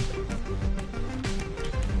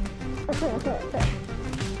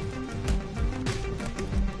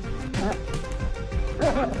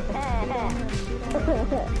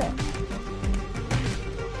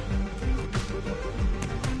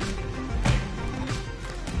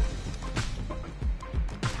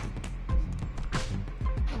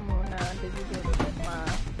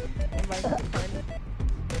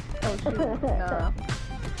 Oh shoot, nah.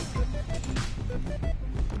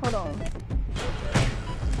 Hold on.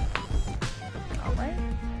 Alright.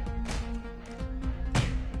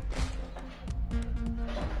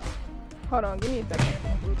 Hold on, give me a second.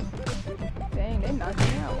 Dang, they knocked me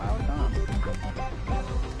out while I was on.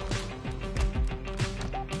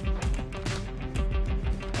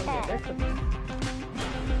 Oh, yeah, they're cooking.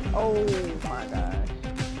 Oh my gosh.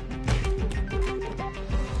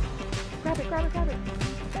 Grab it, grab it, grab it.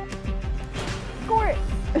 Score it!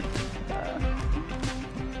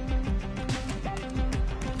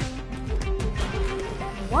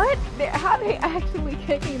 What? How are they actually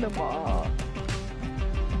kicking the ball?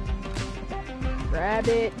 Grab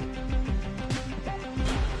it.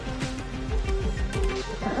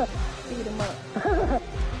 Beat him up.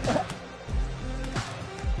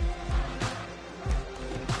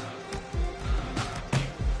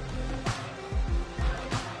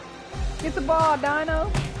 Get the ball,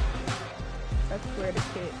 Dino. That's where the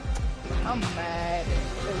kick. I'm mad.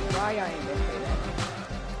 Why I ain't gonna say that?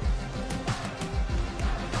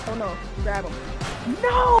 Oh no, grab him.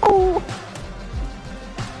 No!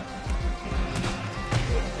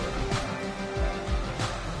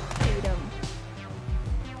 Beat him.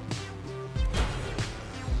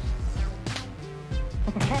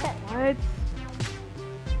 What?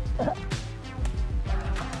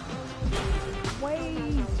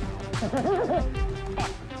 Wait.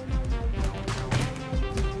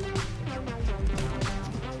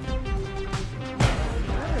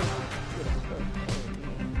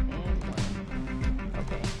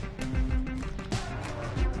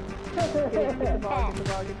 Get the ball, get the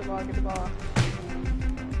ball, get the ball, get the ball.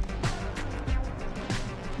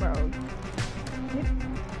 Bro.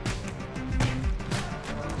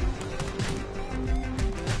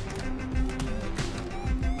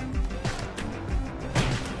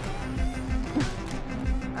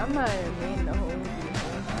 I'm not even meaning to hold you.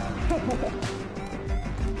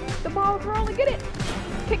 The ball's rolling, get it!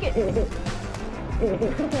 Kick it!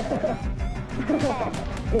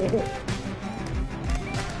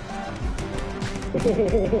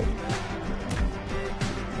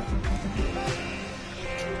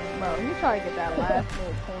 Bro, you try to get that last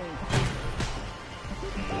little point.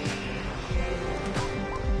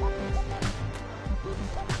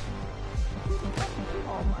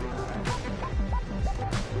 Oh my god.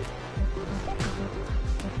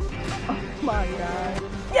 Oh my god.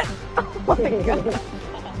 Yes! Oh my god.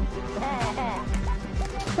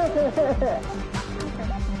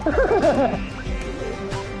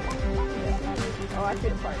 Oh, I see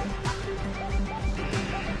the party.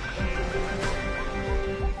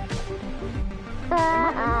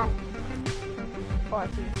 Oh, I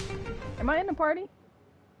see. Am I in the party?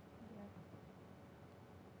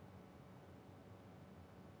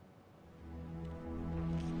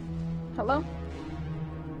 Hello?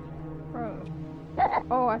 Bro.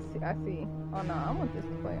 Oh, I see, I see. Oh no, I want this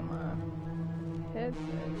to play on my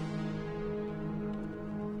headset.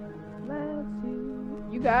 Let's see.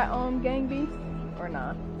 You got Gang Beast or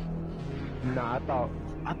not? Nah,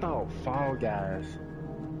 I thought Fall Guys.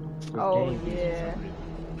 Oh yeah.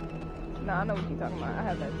 Nah, I know what you're talking about. I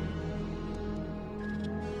have that too.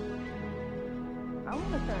 I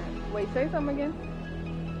wanna turn. Wait, say something again.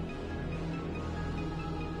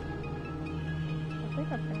 I think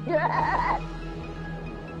I turned.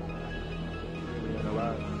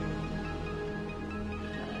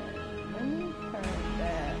 Let me turn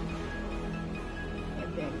that and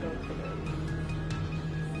then go to the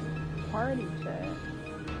party chat.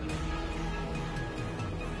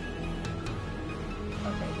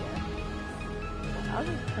 Okay, yeah. I'll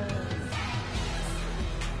just turn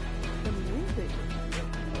the music.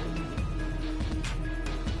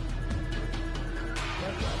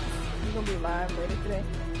 You gonna be live later today?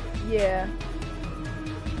 Yeah.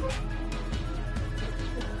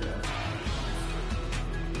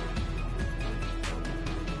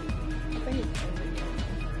 I think it's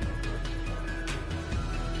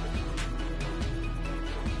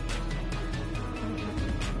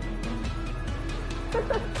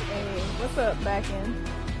Hey, what's up, back end?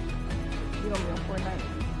 You gonna be on Fortnite?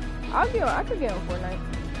 I could get on Fortnite.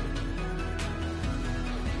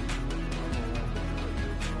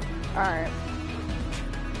 Alright.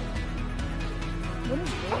 What is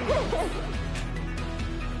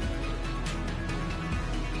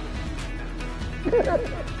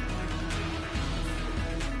this?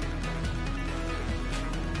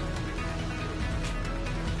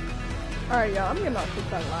 Alright, y'all, I'm getting off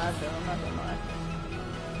TikTok live though, I'm not gonna lie.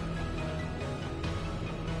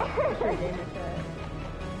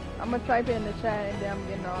 I'm gonna type it in the chat and then I'm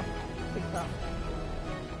getting off TikTok.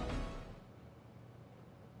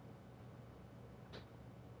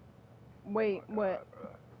 Wait, Oh my what?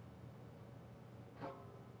 God, bro.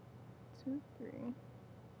 2, 3.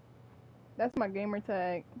 That's my gamer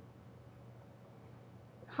tag.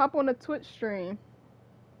 Hop on the Twitch stream.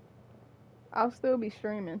 I'll still be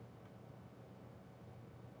streaming.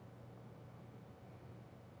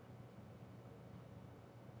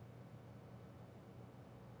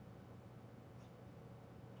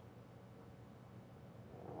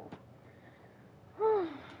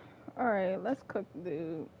 Alright, let's cook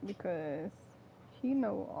dude because he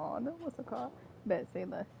know all the what's it called? Bet say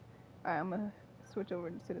less. Alright, I'm gonna switch over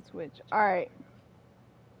to the Twitch. Alright.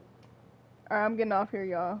 Alright, I'm getting off here,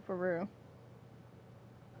 y'all, for real.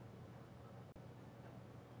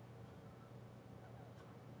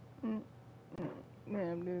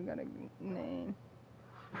 Damn, dude got a name.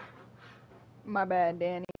 My bad,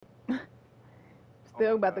 Danny.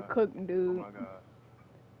 Still about to cook, dude. Oh my God.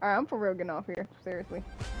 Alright, I'm for real getting off here. Seriously.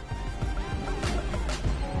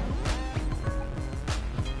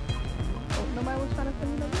 Oh, nobody was trying to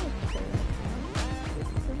send me no deal. It's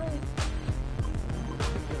too late.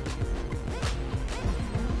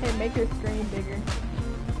 Hey, make your screen bigger.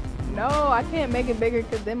 No, I can't make it bigger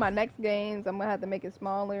because then my next games, I'm going to have to make it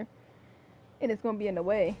smaller. And it's going to be in the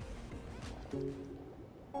way.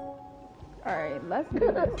 Alright, let's do this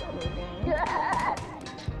little game.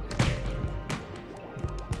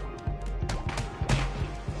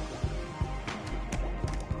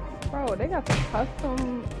 Bro, they got some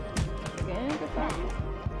custom games or something.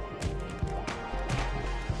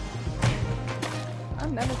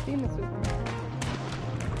 I've never seen the Superman.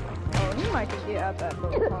 Oh, he might could get out that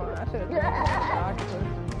little car. I should have taken the octopus.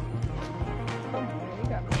 Come on, you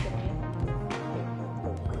got me kidding me.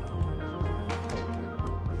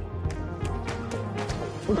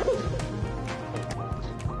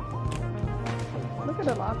 Look at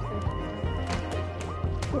the lobster.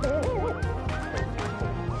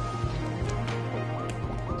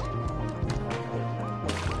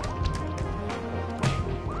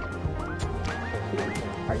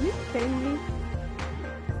 Are you kidding me?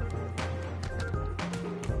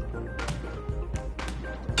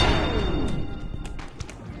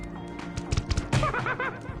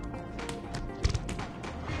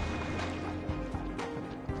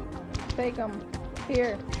 Take them.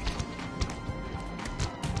 Here.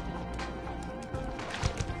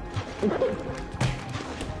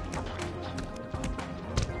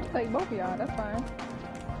 Take both of y'all, that's fine.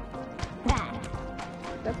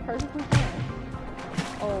 That's perfectly fine.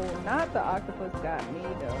 Oh, not the octopus got me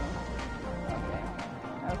though. Okay.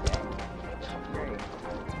 Okay. Great.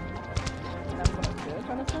 And I'm gonna still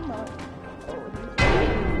try to swim up. Oh,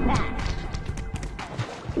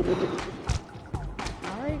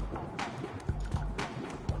 alright.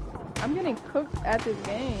 I'm getting cooked at this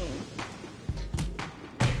game.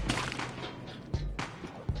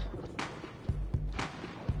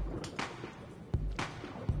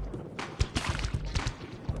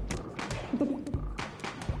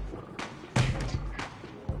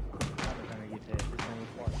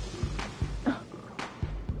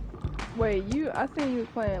 Wait, I seen you was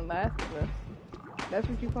playing Last of Us. That's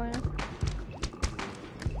what you playing?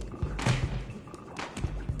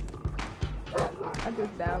 I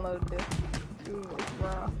just downloaded this. Ooh, it's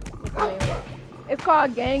raw. What's the name of it? It's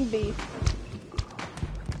called Gang Beef.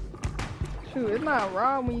 Shoot, it's not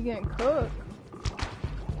raw when you getting cooked.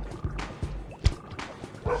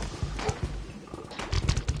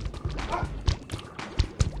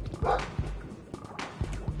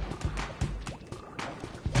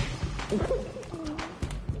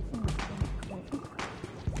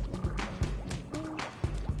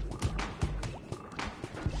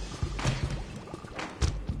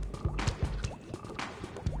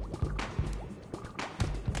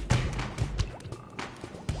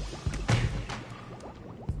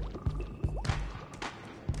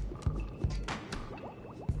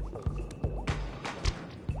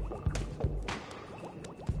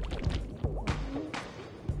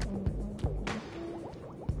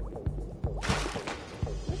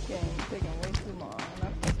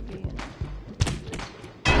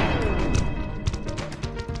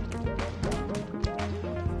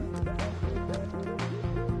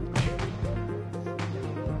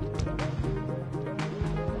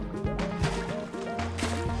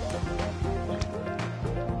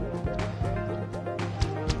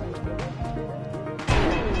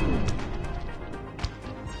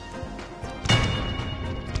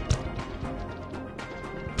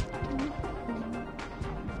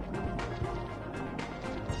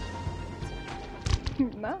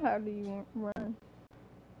 Not how do you run.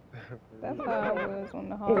 That's how I was on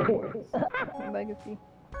the Hogwarts Legacy.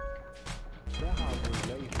 That Hogwarts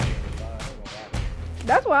Legacy, I ain't gonna lie.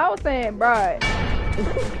 That's what I was saying, bruh.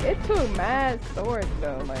 It took mad storage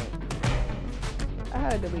though. Like, I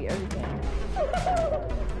had to delete everything.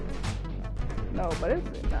 No, but it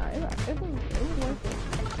was worth it.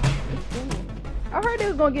 It's funny. I heard it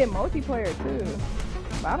was gonna get multiplayer too,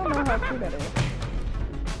 but I don't know how true that is.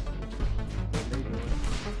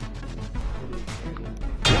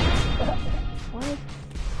 What?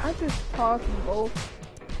 I just tossed both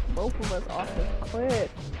of us off the cliff.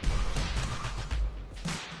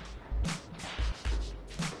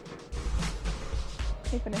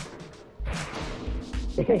 Hey, finish.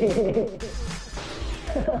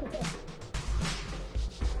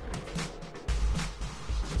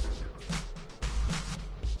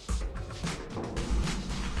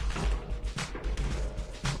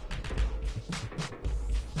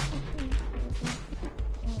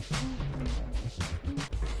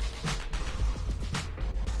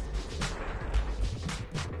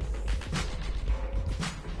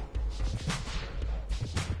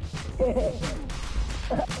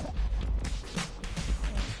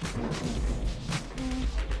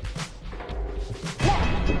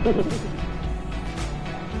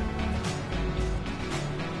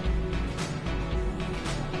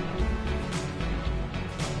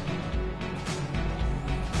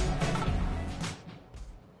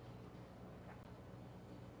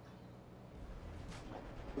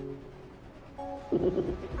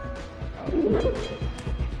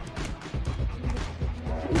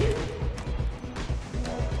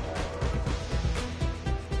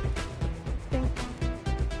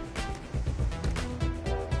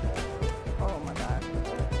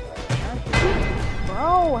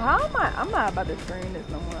 Bro, how am I? I'm not about to screen this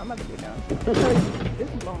no more. I'm about to be done. This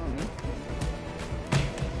is blowing me.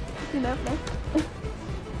 You see Netflix?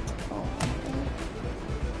 Oh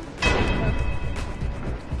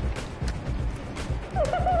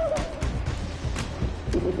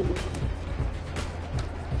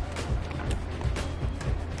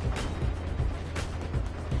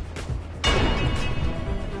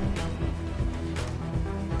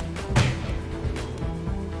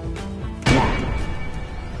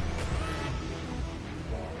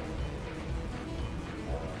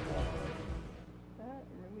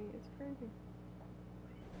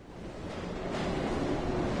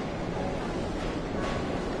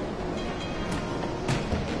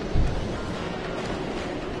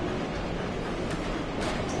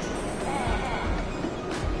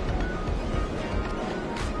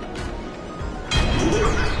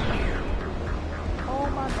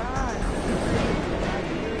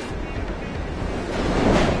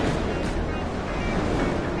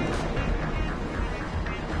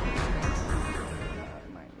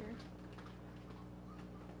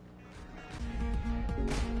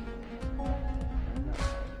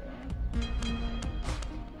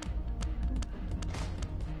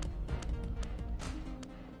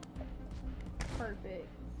perfect.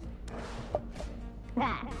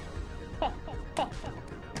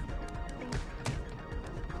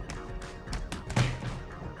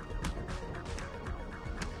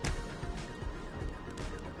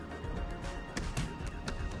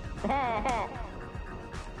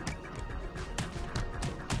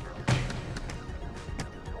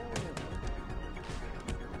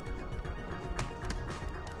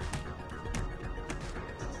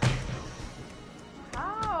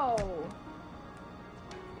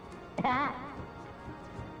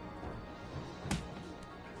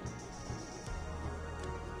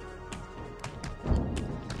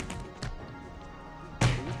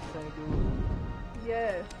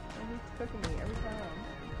 Yes, and he's cooking me every time.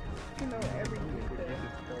 You know, every Tuesday.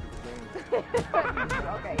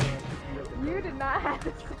 Okay, you did not have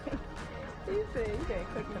to say. He said you can't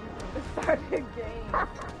cook me to start the game.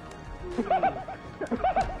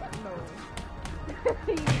 No.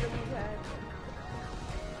 He really had to.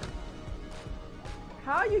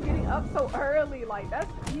 How are you getting up so early? Like,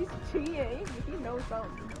 he's cheating. He knows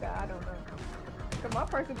something that I don't know. Cause my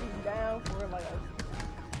person be down for like 1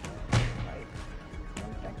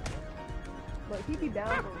 second. But he be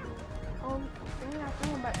down for dang, I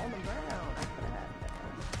threw him back on the ground. I could have had that.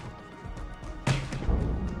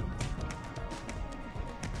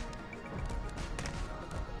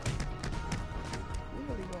 He's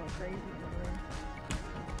really going crazy in the room.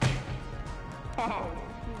 Oh,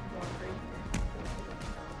 he's going crazy.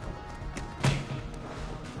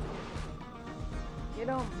 Get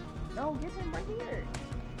him. No, get him right here.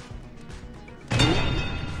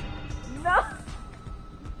 No.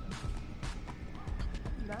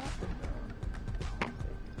 Not the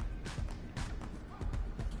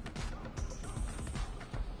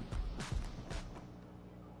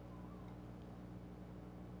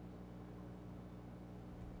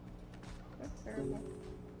circle.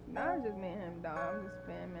 Nah, it's just me and him, dog. I'm just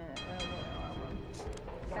spamming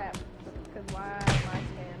tap. Cause why my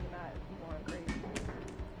spam not going crazy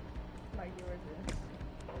like yours is?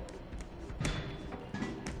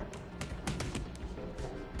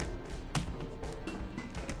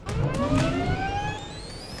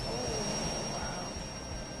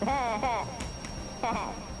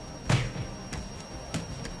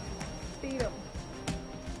 Feed him.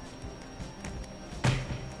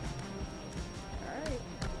 Alright.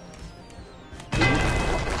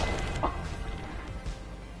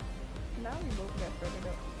 Now we both got further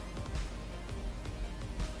up.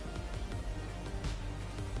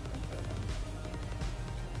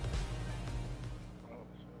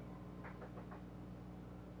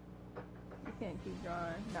 We can't keep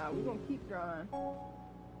drawing. Nah, we're gonna keep drawing. We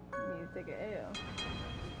need to take an L.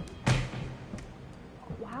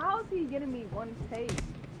 How's he getting me one take? Take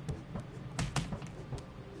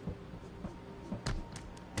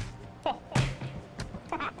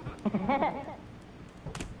him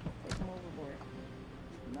overboard.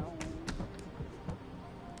 No.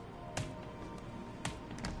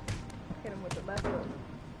 Hit him with the left hook.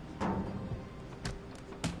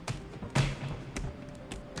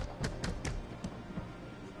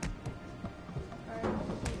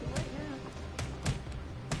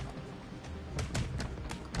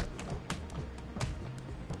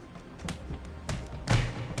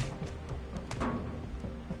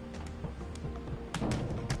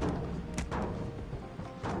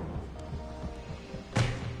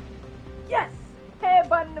 Yes!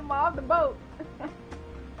 Headbutting him off the boat.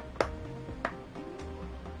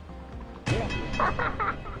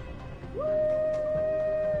 Woo!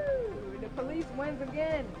 The police wins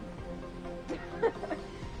again.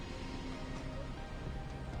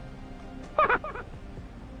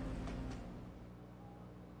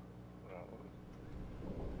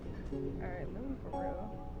 Alright, let me for real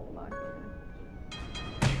lock in.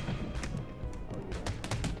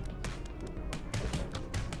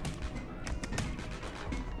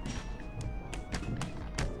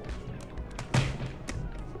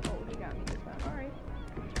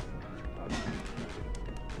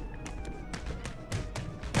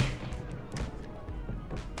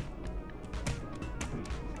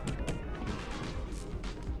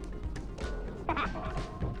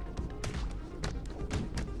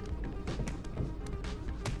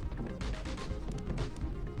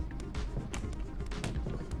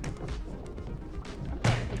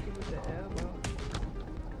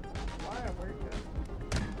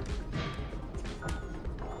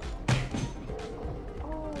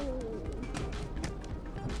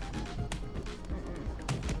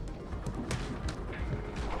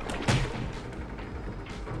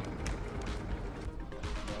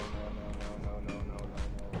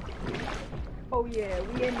 Oh yeah,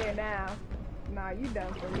 we in there now. Nah, you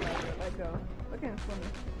done for me like that. Let go. Look at him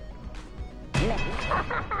swimming.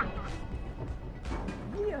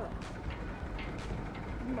 Yeah.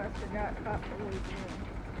 You must have got caught the way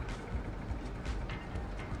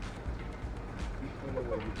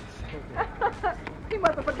in. He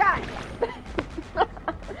must have forgot.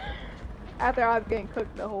 After I was getting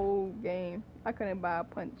cooked the whole game, I couldn't buy a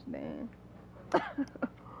punch then.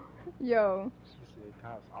 Yo.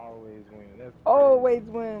 Cops always win. That's always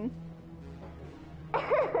win.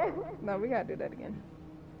 No, we gotta do that again.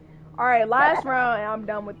 Alright, last round and I'm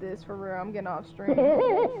done with this for real. I'm getting off stream.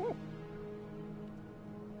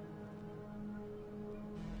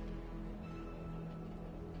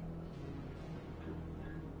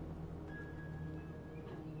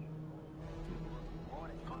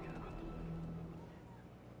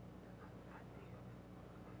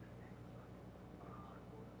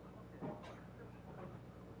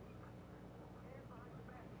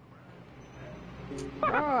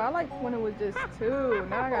 Bro, I like when it was just two.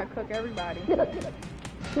 Now I gotta cook everybody.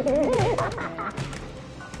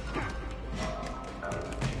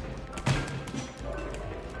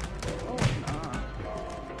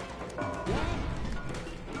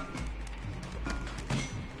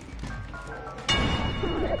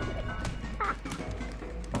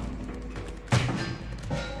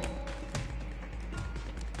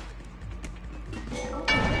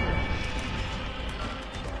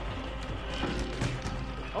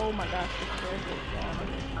 Oh my gosh, this is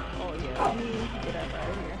oh yeah, let me get that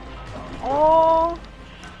right here. Oh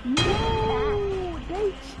no,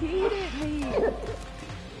 they cheated me.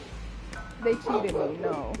 They cheated me,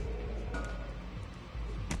 no.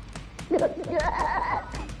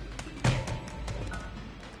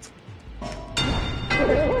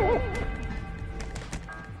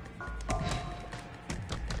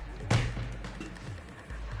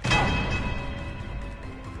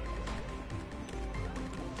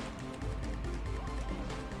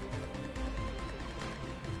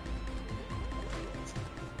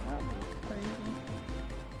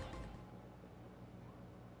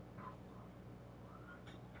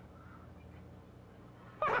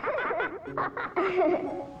 Oh.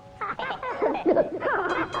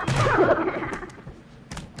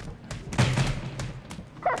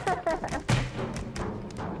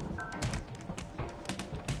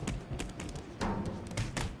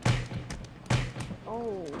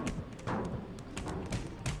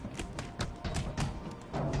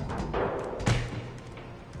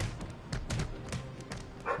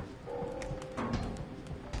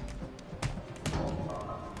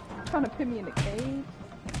 Trying to put me in the cage.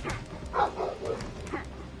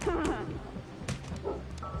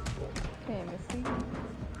 Can't even see.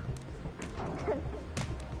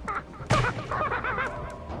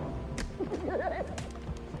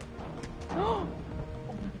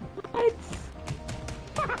 What?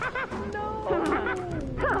 No.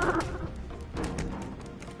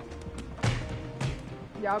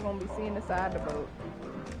 Y'all gonna be seeing the side of the boat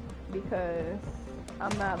because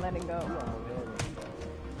I'm not letting go.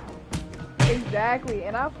 Exactly,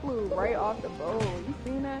 and I flew right off the boat. You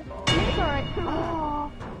seen that? It's alright.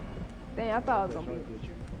 Oh. Dang, I thought I was gonna be.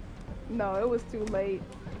 No, it was too late.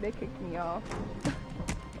 They kicked me off.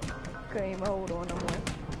 Couldn't even hold on no more.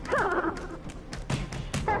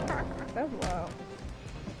 That's wild.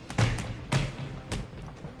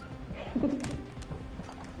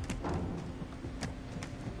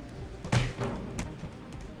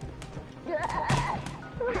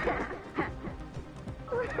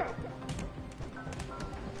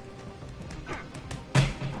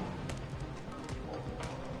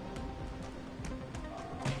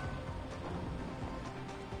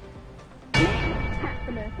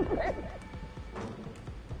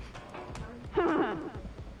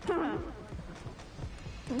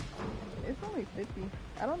 It's only 50.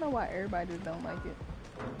 I don't know why everybody just don't like it.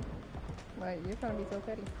 Like, you're trying to be so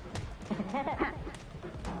petty.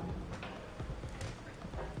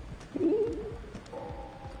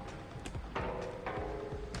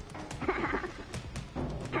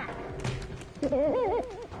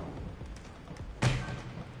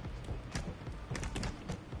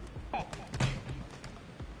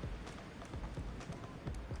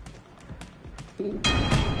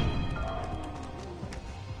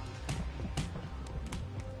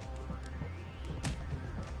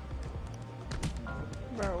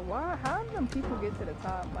 Bro, why? How do them people get to the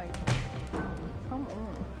top? Like, come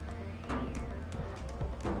on.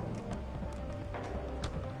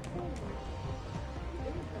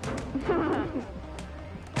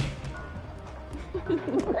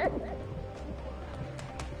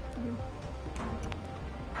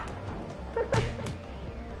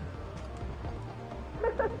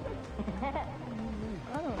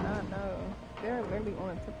 I do not know. They're literally on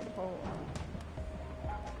the tip of the pole.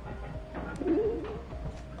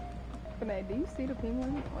 Finay, do you see the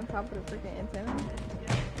penguin on top of the freaking antenna?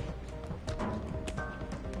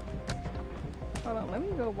 Hold on, let me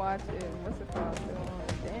go watch it. What's it called? Still on.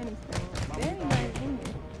 Danny's still on. Danny not even in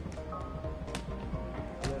here.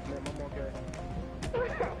 Yes, ma'am, I'm okay.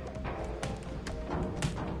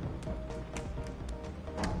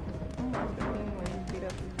 I'm watching the penguin beat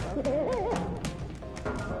up his brother.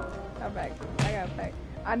 I'm back. I got back.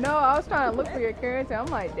 I know, I was trying to look for your character. I'm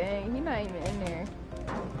like, dang, he not even in there.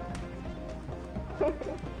 Did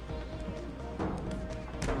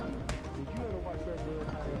you ever watch that Bill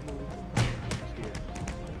Cosby movie?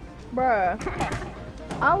 Bruh.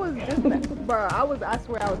 I was just, bruh, I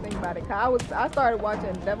swear I was thinking about it. Cause I started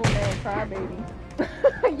watching Devilman Crybaby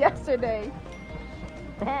yesterday.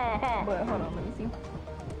 But hold on, let me see.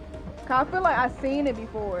 Cause I feel like I seen it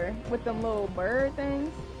before with them little bird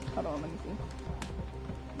things. Hold on, let me see.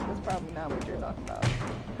 That's probably not what you're talking about.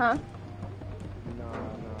 Huh? Nah.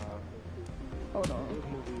 Hold on. This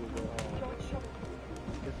movie is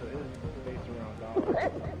it's based around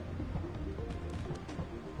dogs.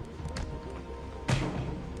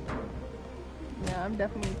 Yeah, I'm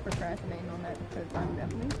definitely procrastinating on that because I'm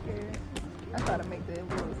definitely scared. I try to make the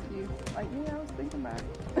little excuse. Like, yeah, I was thinking about it.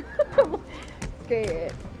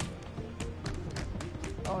 Scared.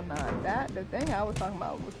 Oh, nah. The thing I was talking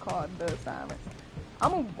about was called The Silence.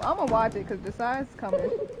 I'm gonna watch it because the side's coming.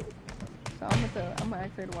 So I'm gonna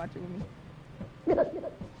ask her to watch it with me.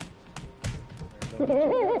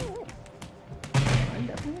 I'm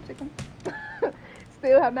definitely a chicken.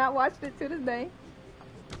 Still have not watched it to this day.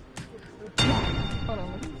 Hold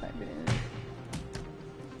on, let me type it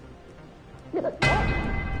in.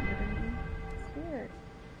 Scared.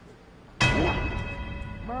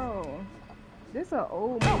 Bro, this is an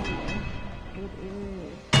old movie. It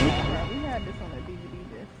is. Bro, we had this on a DVD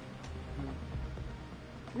disc.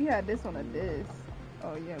 We had this on a disc.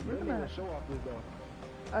 Oh yeah, we're gonna show off this though.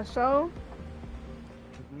 a show.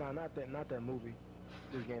 Nah, not that movie.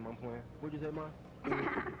 This game I'm playing. What'd you say, Mom?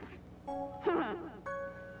 Why?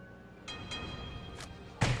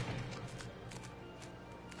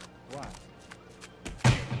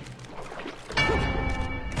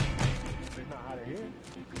 It's not out of here.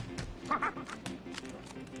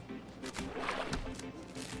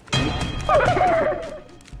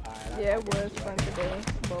 Yeah, it was fun today,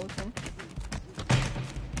 Bolton.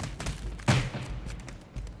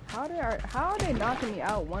 How are they knocking me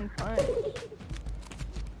out one punch?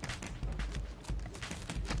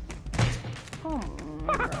 Come on,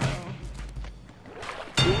 bro.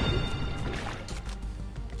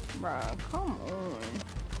 Bro, come on.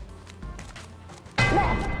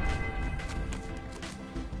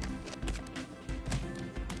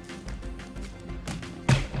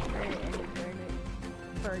 Very energetic,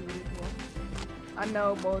 per usual. I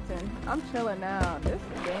know, Bolton. I'm chilling now. This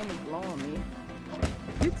game is blowing me.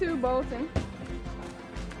 You too, Bolton.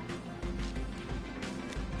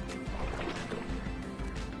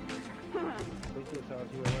 They should toss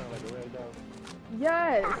you around like a red dog.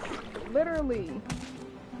 Yes, literally.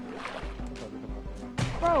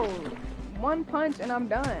 Bro, one punch and I'm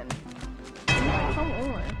done. Come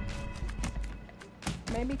on.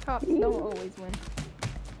 Maybe cops don't always win.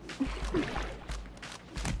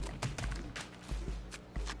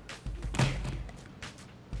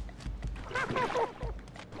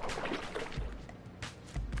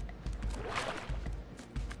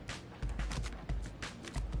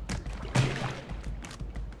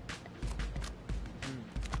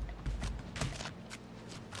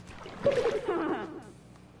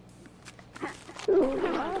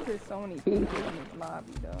 Why is there so many people in this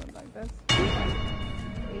lobby though? Like that's 8,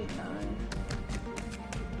 9.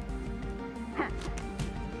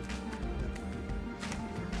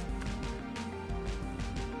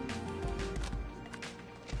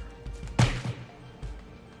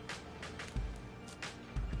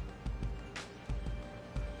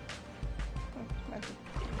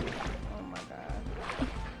 Oh my god.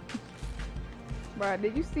 Bruh,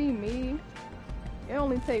 did you see me? It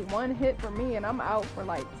only take one hit for me and I'm out for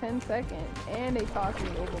like 10 seconds and they toss me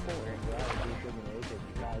overboard.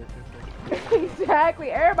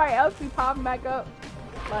 Exactly. Everybody else be popping back up.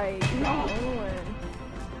 Like, come on.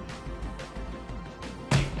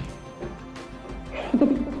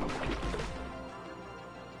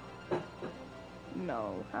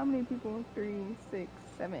 No. How many people? 3, 6,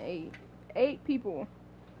 7, 8. 8 people.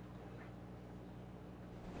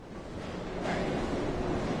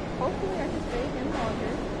 Hopefully I can stay in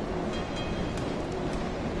longer.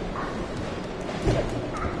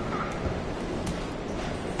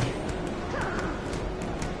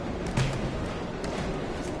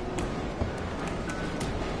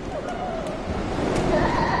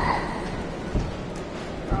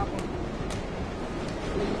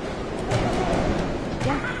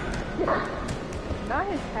 Not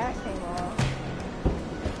his hat came off.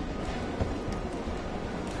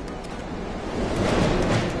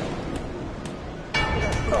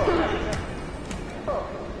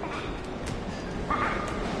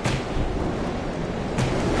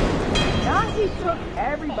 Now he took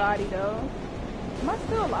everybody though. Am I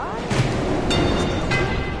still alive?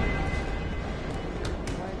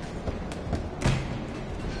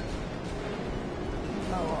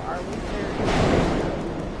 No, are we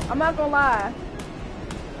serious? I'm not gonna lie.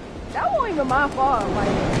 That wasn't even my fault. Like,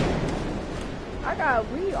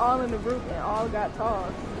 we all in the group and all got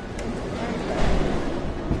tossed into the trash.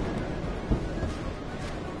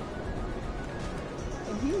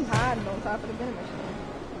 And he hiding on top of the vending machine.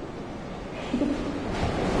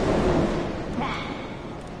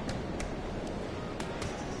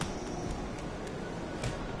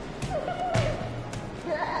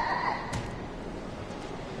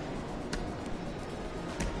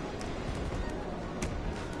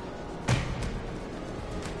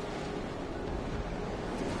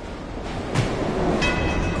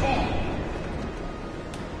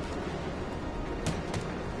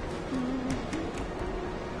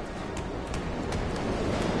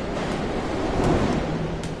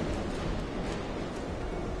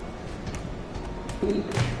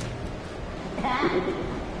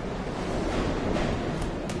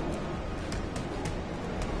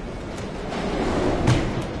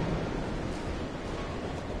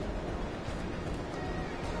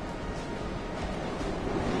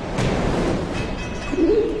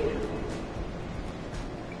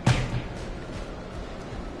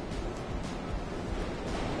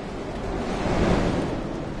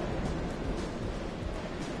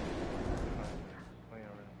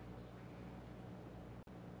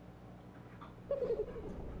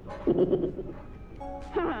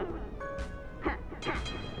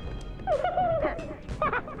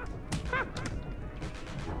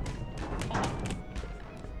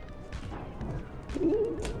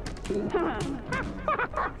 Exactly.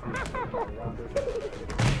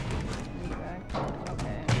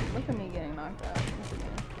 Okay. Look at me getting knocked out.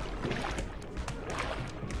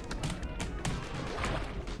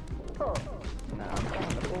 Nah, I'm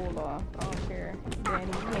throwing the bull off. I don't care. Danny,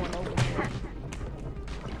 you going over there.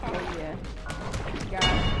 Oh yeah. Got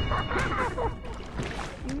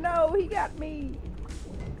him. No, he got me.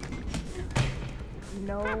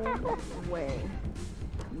 No way.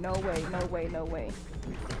 No way, no way, no way.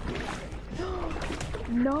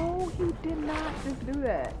 No, he did not just do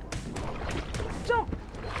that. Jump!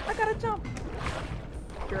 I gotta jump!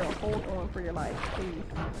 Girl, hold on for your life, please.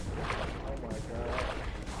 Oh my god.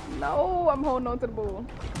 No, I'm holding on to the bull.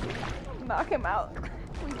 Knock him out.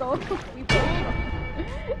 We go.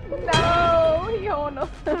 No, he holding on.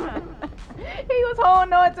 He was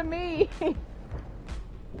holding on to me.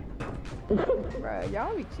 Bruh,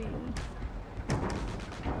 y'all be cheating.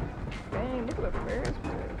 Dang, look at the Ferris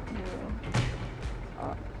wheel.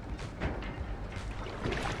 Oh.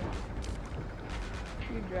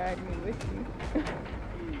 You dragged me with you.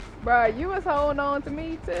 Bruh, you was holding on to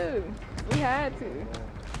me too. We had to.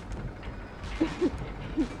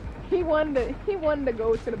 He wanted to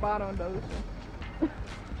go to the bottom of the ocean.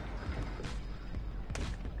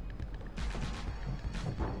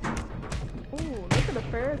 Ooh, look at the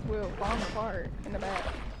Ferris wheel falling apart in the back.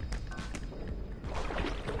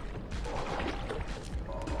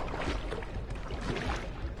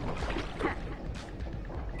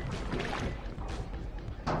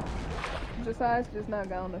 Josiah's just not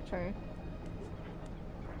got on the train.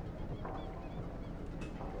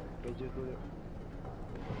 They just did it.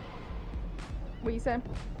 What you say?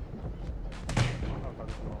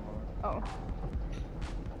 Oh.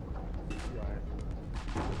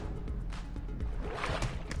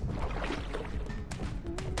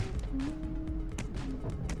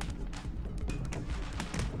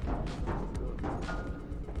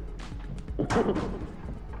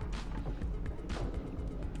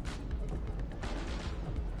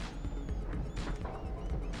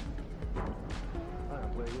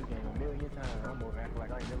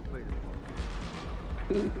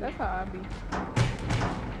 That's how I be.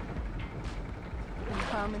 I'm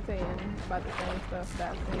commentating about the same stuff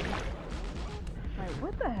that I've seen. Like,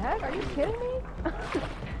 what the heck? Are you kidding me?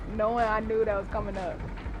 Knowing I knew that was coming up.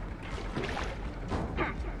 I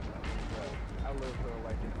live for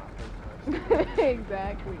like in my first time.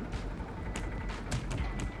 Exactly.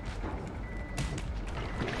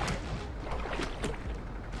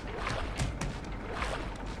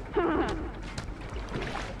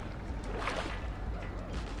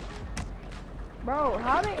 Bro,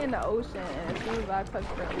 how they in the ocean and as soon as I touch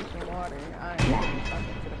the ocean water, I am sunk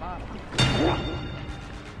into the bottom.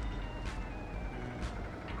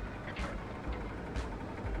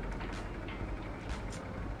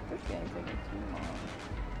 This game taking too long.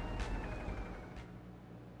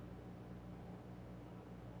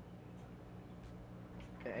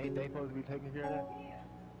 Ain't they supposed to be taking care of that?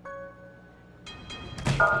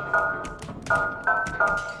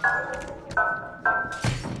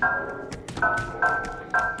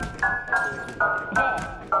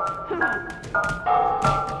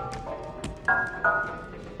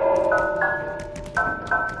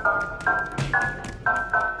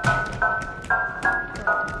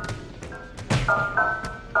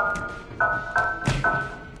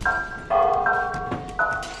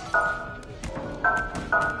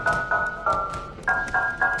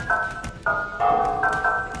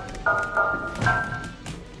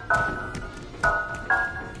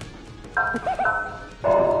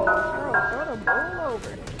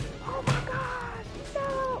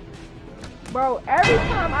 Bro, every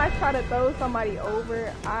time I try to throw somebody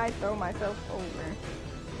over, I throw myself over.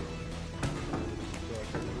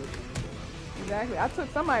 Exactly. I took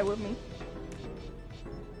somebody with me.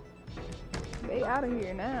 They out of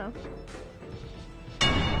here now.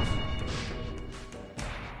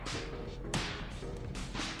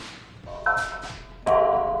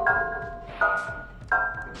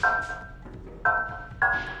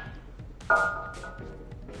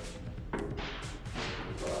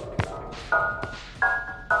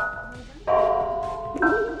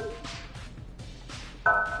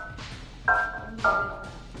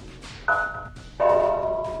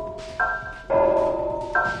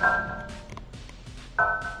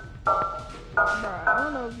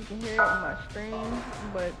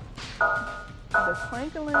 The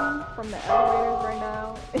twinkling from the elevators right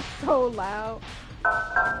now is so loud.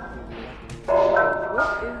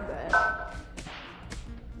 What is that?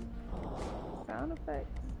 Sound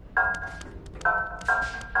effects?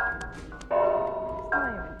 It's not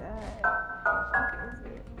even that. What is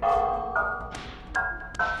it?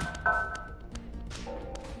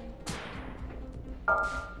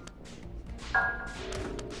 I'm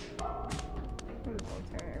just gonna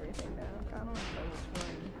turn everything down. I don't know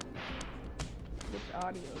which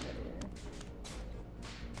audio that is.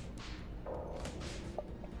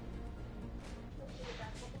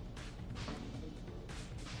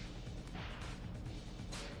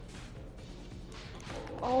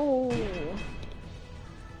 Oh,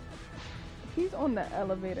 he's on the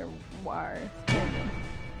elevator wire.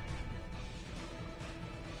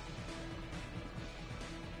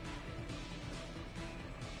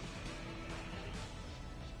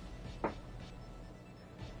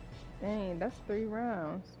 Dang, that's 3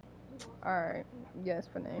 rounds. Alright, yes,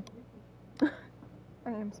 for name. I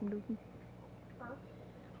am some dookie.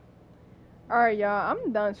 Alright, y'all,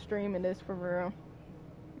 I'm done streaming this for real.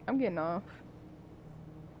 I'm getting off.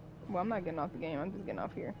 Well, I'm not getting off the game, I'm just getting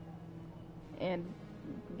off here. And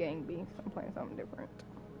Gang Beasts, I'm playing something different.